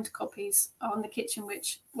of signed copies on the Kitchen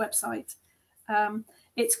Witch website.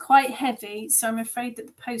 It's quite heavy, so I'm afraid that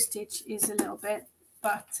the postage is a little bit,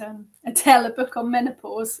 but Adele, a book on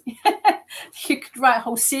menopause. You could write a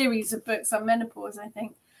whole series of books on menopause, I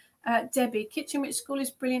think. Debbie, Kitchen Witch School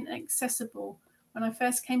is brilliant and accessible. When I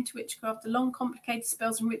first came to witchcraft, the long, complicated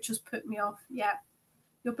spells and rituals put me off. Yeah,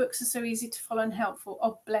 your books are so easy to follow and helpful.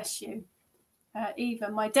 Oh, bless you.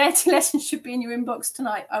 Eva, my deity lesson should be in your inbox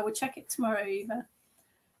tonight. I will check it tomorrow, Eva.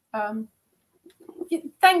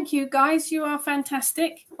 Thank you, guys. You are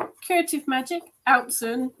fantastic. Curative Magic, out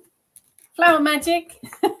soon. Flower Magic,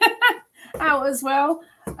 out as well.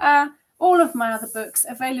 All of my other books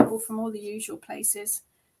available from all the usual places.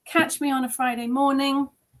 Catch me on a Friday morning.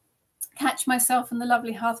 Catch myself and the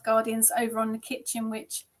lovely Hearth Guardians over on the Kitchen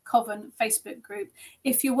Witch Coven Facebook group.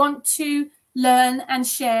 If you want to learn and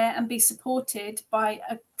share and be supported by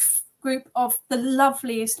a group of the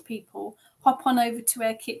loveliest people, hop on over to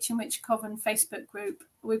our Kitchen Witch Coven Facebook group.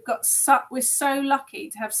 We're so lucky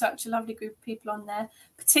to have such a lovely group of people on there,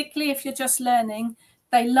 particularly if you're just learning.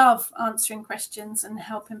 They love answering questions and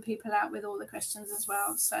helping people out with all the questions as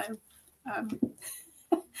well. So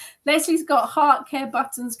Leslie's got heart care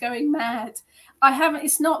buttons going mad.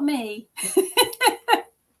 It's not me.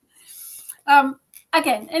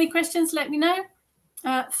 Again, any questions, let me know.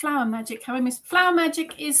 Flower Magic, have I missed? Flower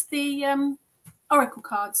Magic is the oracle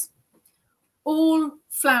cards. All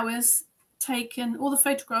flowers taken, all the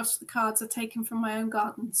photographs of the cards are taken from my own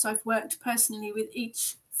garden. So I've worked personally with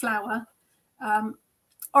each flower.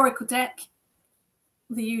 Oracle deck,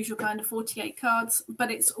 the usual kind of 48 cards,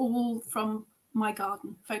 but it's all from my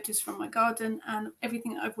garden, photos from my garden and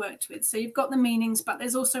everything that I've worked with. So you've got the meanings, but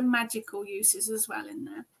there's also magical uses as well in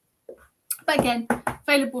there. But again,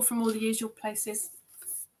 available from all the usual places.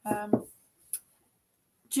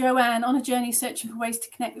 Joanne, on a journey searching for ways to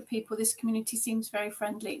connect with people. This community seems very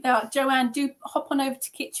friendly. Joanne, do hop on over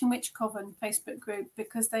to Kitchen Witch Coven Facebook group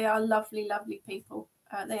because they are lovely, lovely people.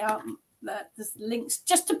 They are. There's links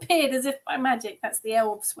just appeared as if by magic. That's the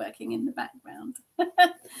elves working in the background.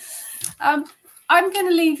 I'm going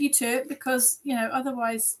to leave you to it because,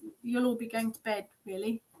 otherwise you'll all be going to bed,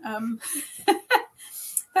 really.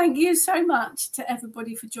 Thank you so much to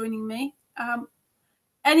everybody for joining me.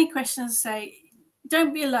 Any questions, say,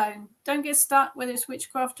 don't be alone. Don't get stuck, whether it's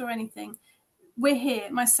witchcraft or anything. We're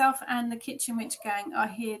here. Myself and the Kitchen Witch gang are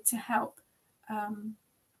here to help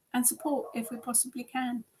and support if we possibly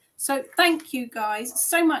can. So thank you guys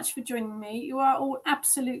so much for joining me. You are all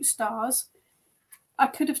absolute stars. I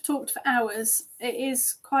could have talked for hours. It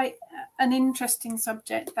is quite an interesting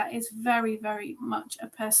subject that is very, very much a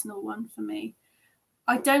personal one for me.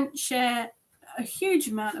 I don't share a huge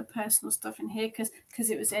amount of personal stuff in here because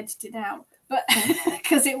it was edited out, but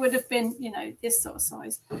because it would have been, this sort of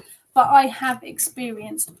size. But I have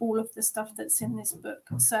experienced all of the stuff that's in this book.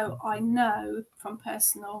 So I know from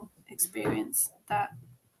personal experience that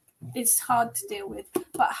it's hard to deal with,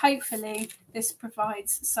 but hopefully this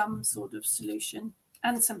provides some sort of solution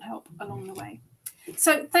and some help along the way.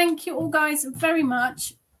 So thank you all guys very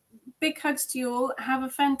much. Big hugs to you all. Have a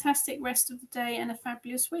fantastic rest of the day and a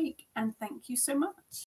fabulous week. And thank you so much.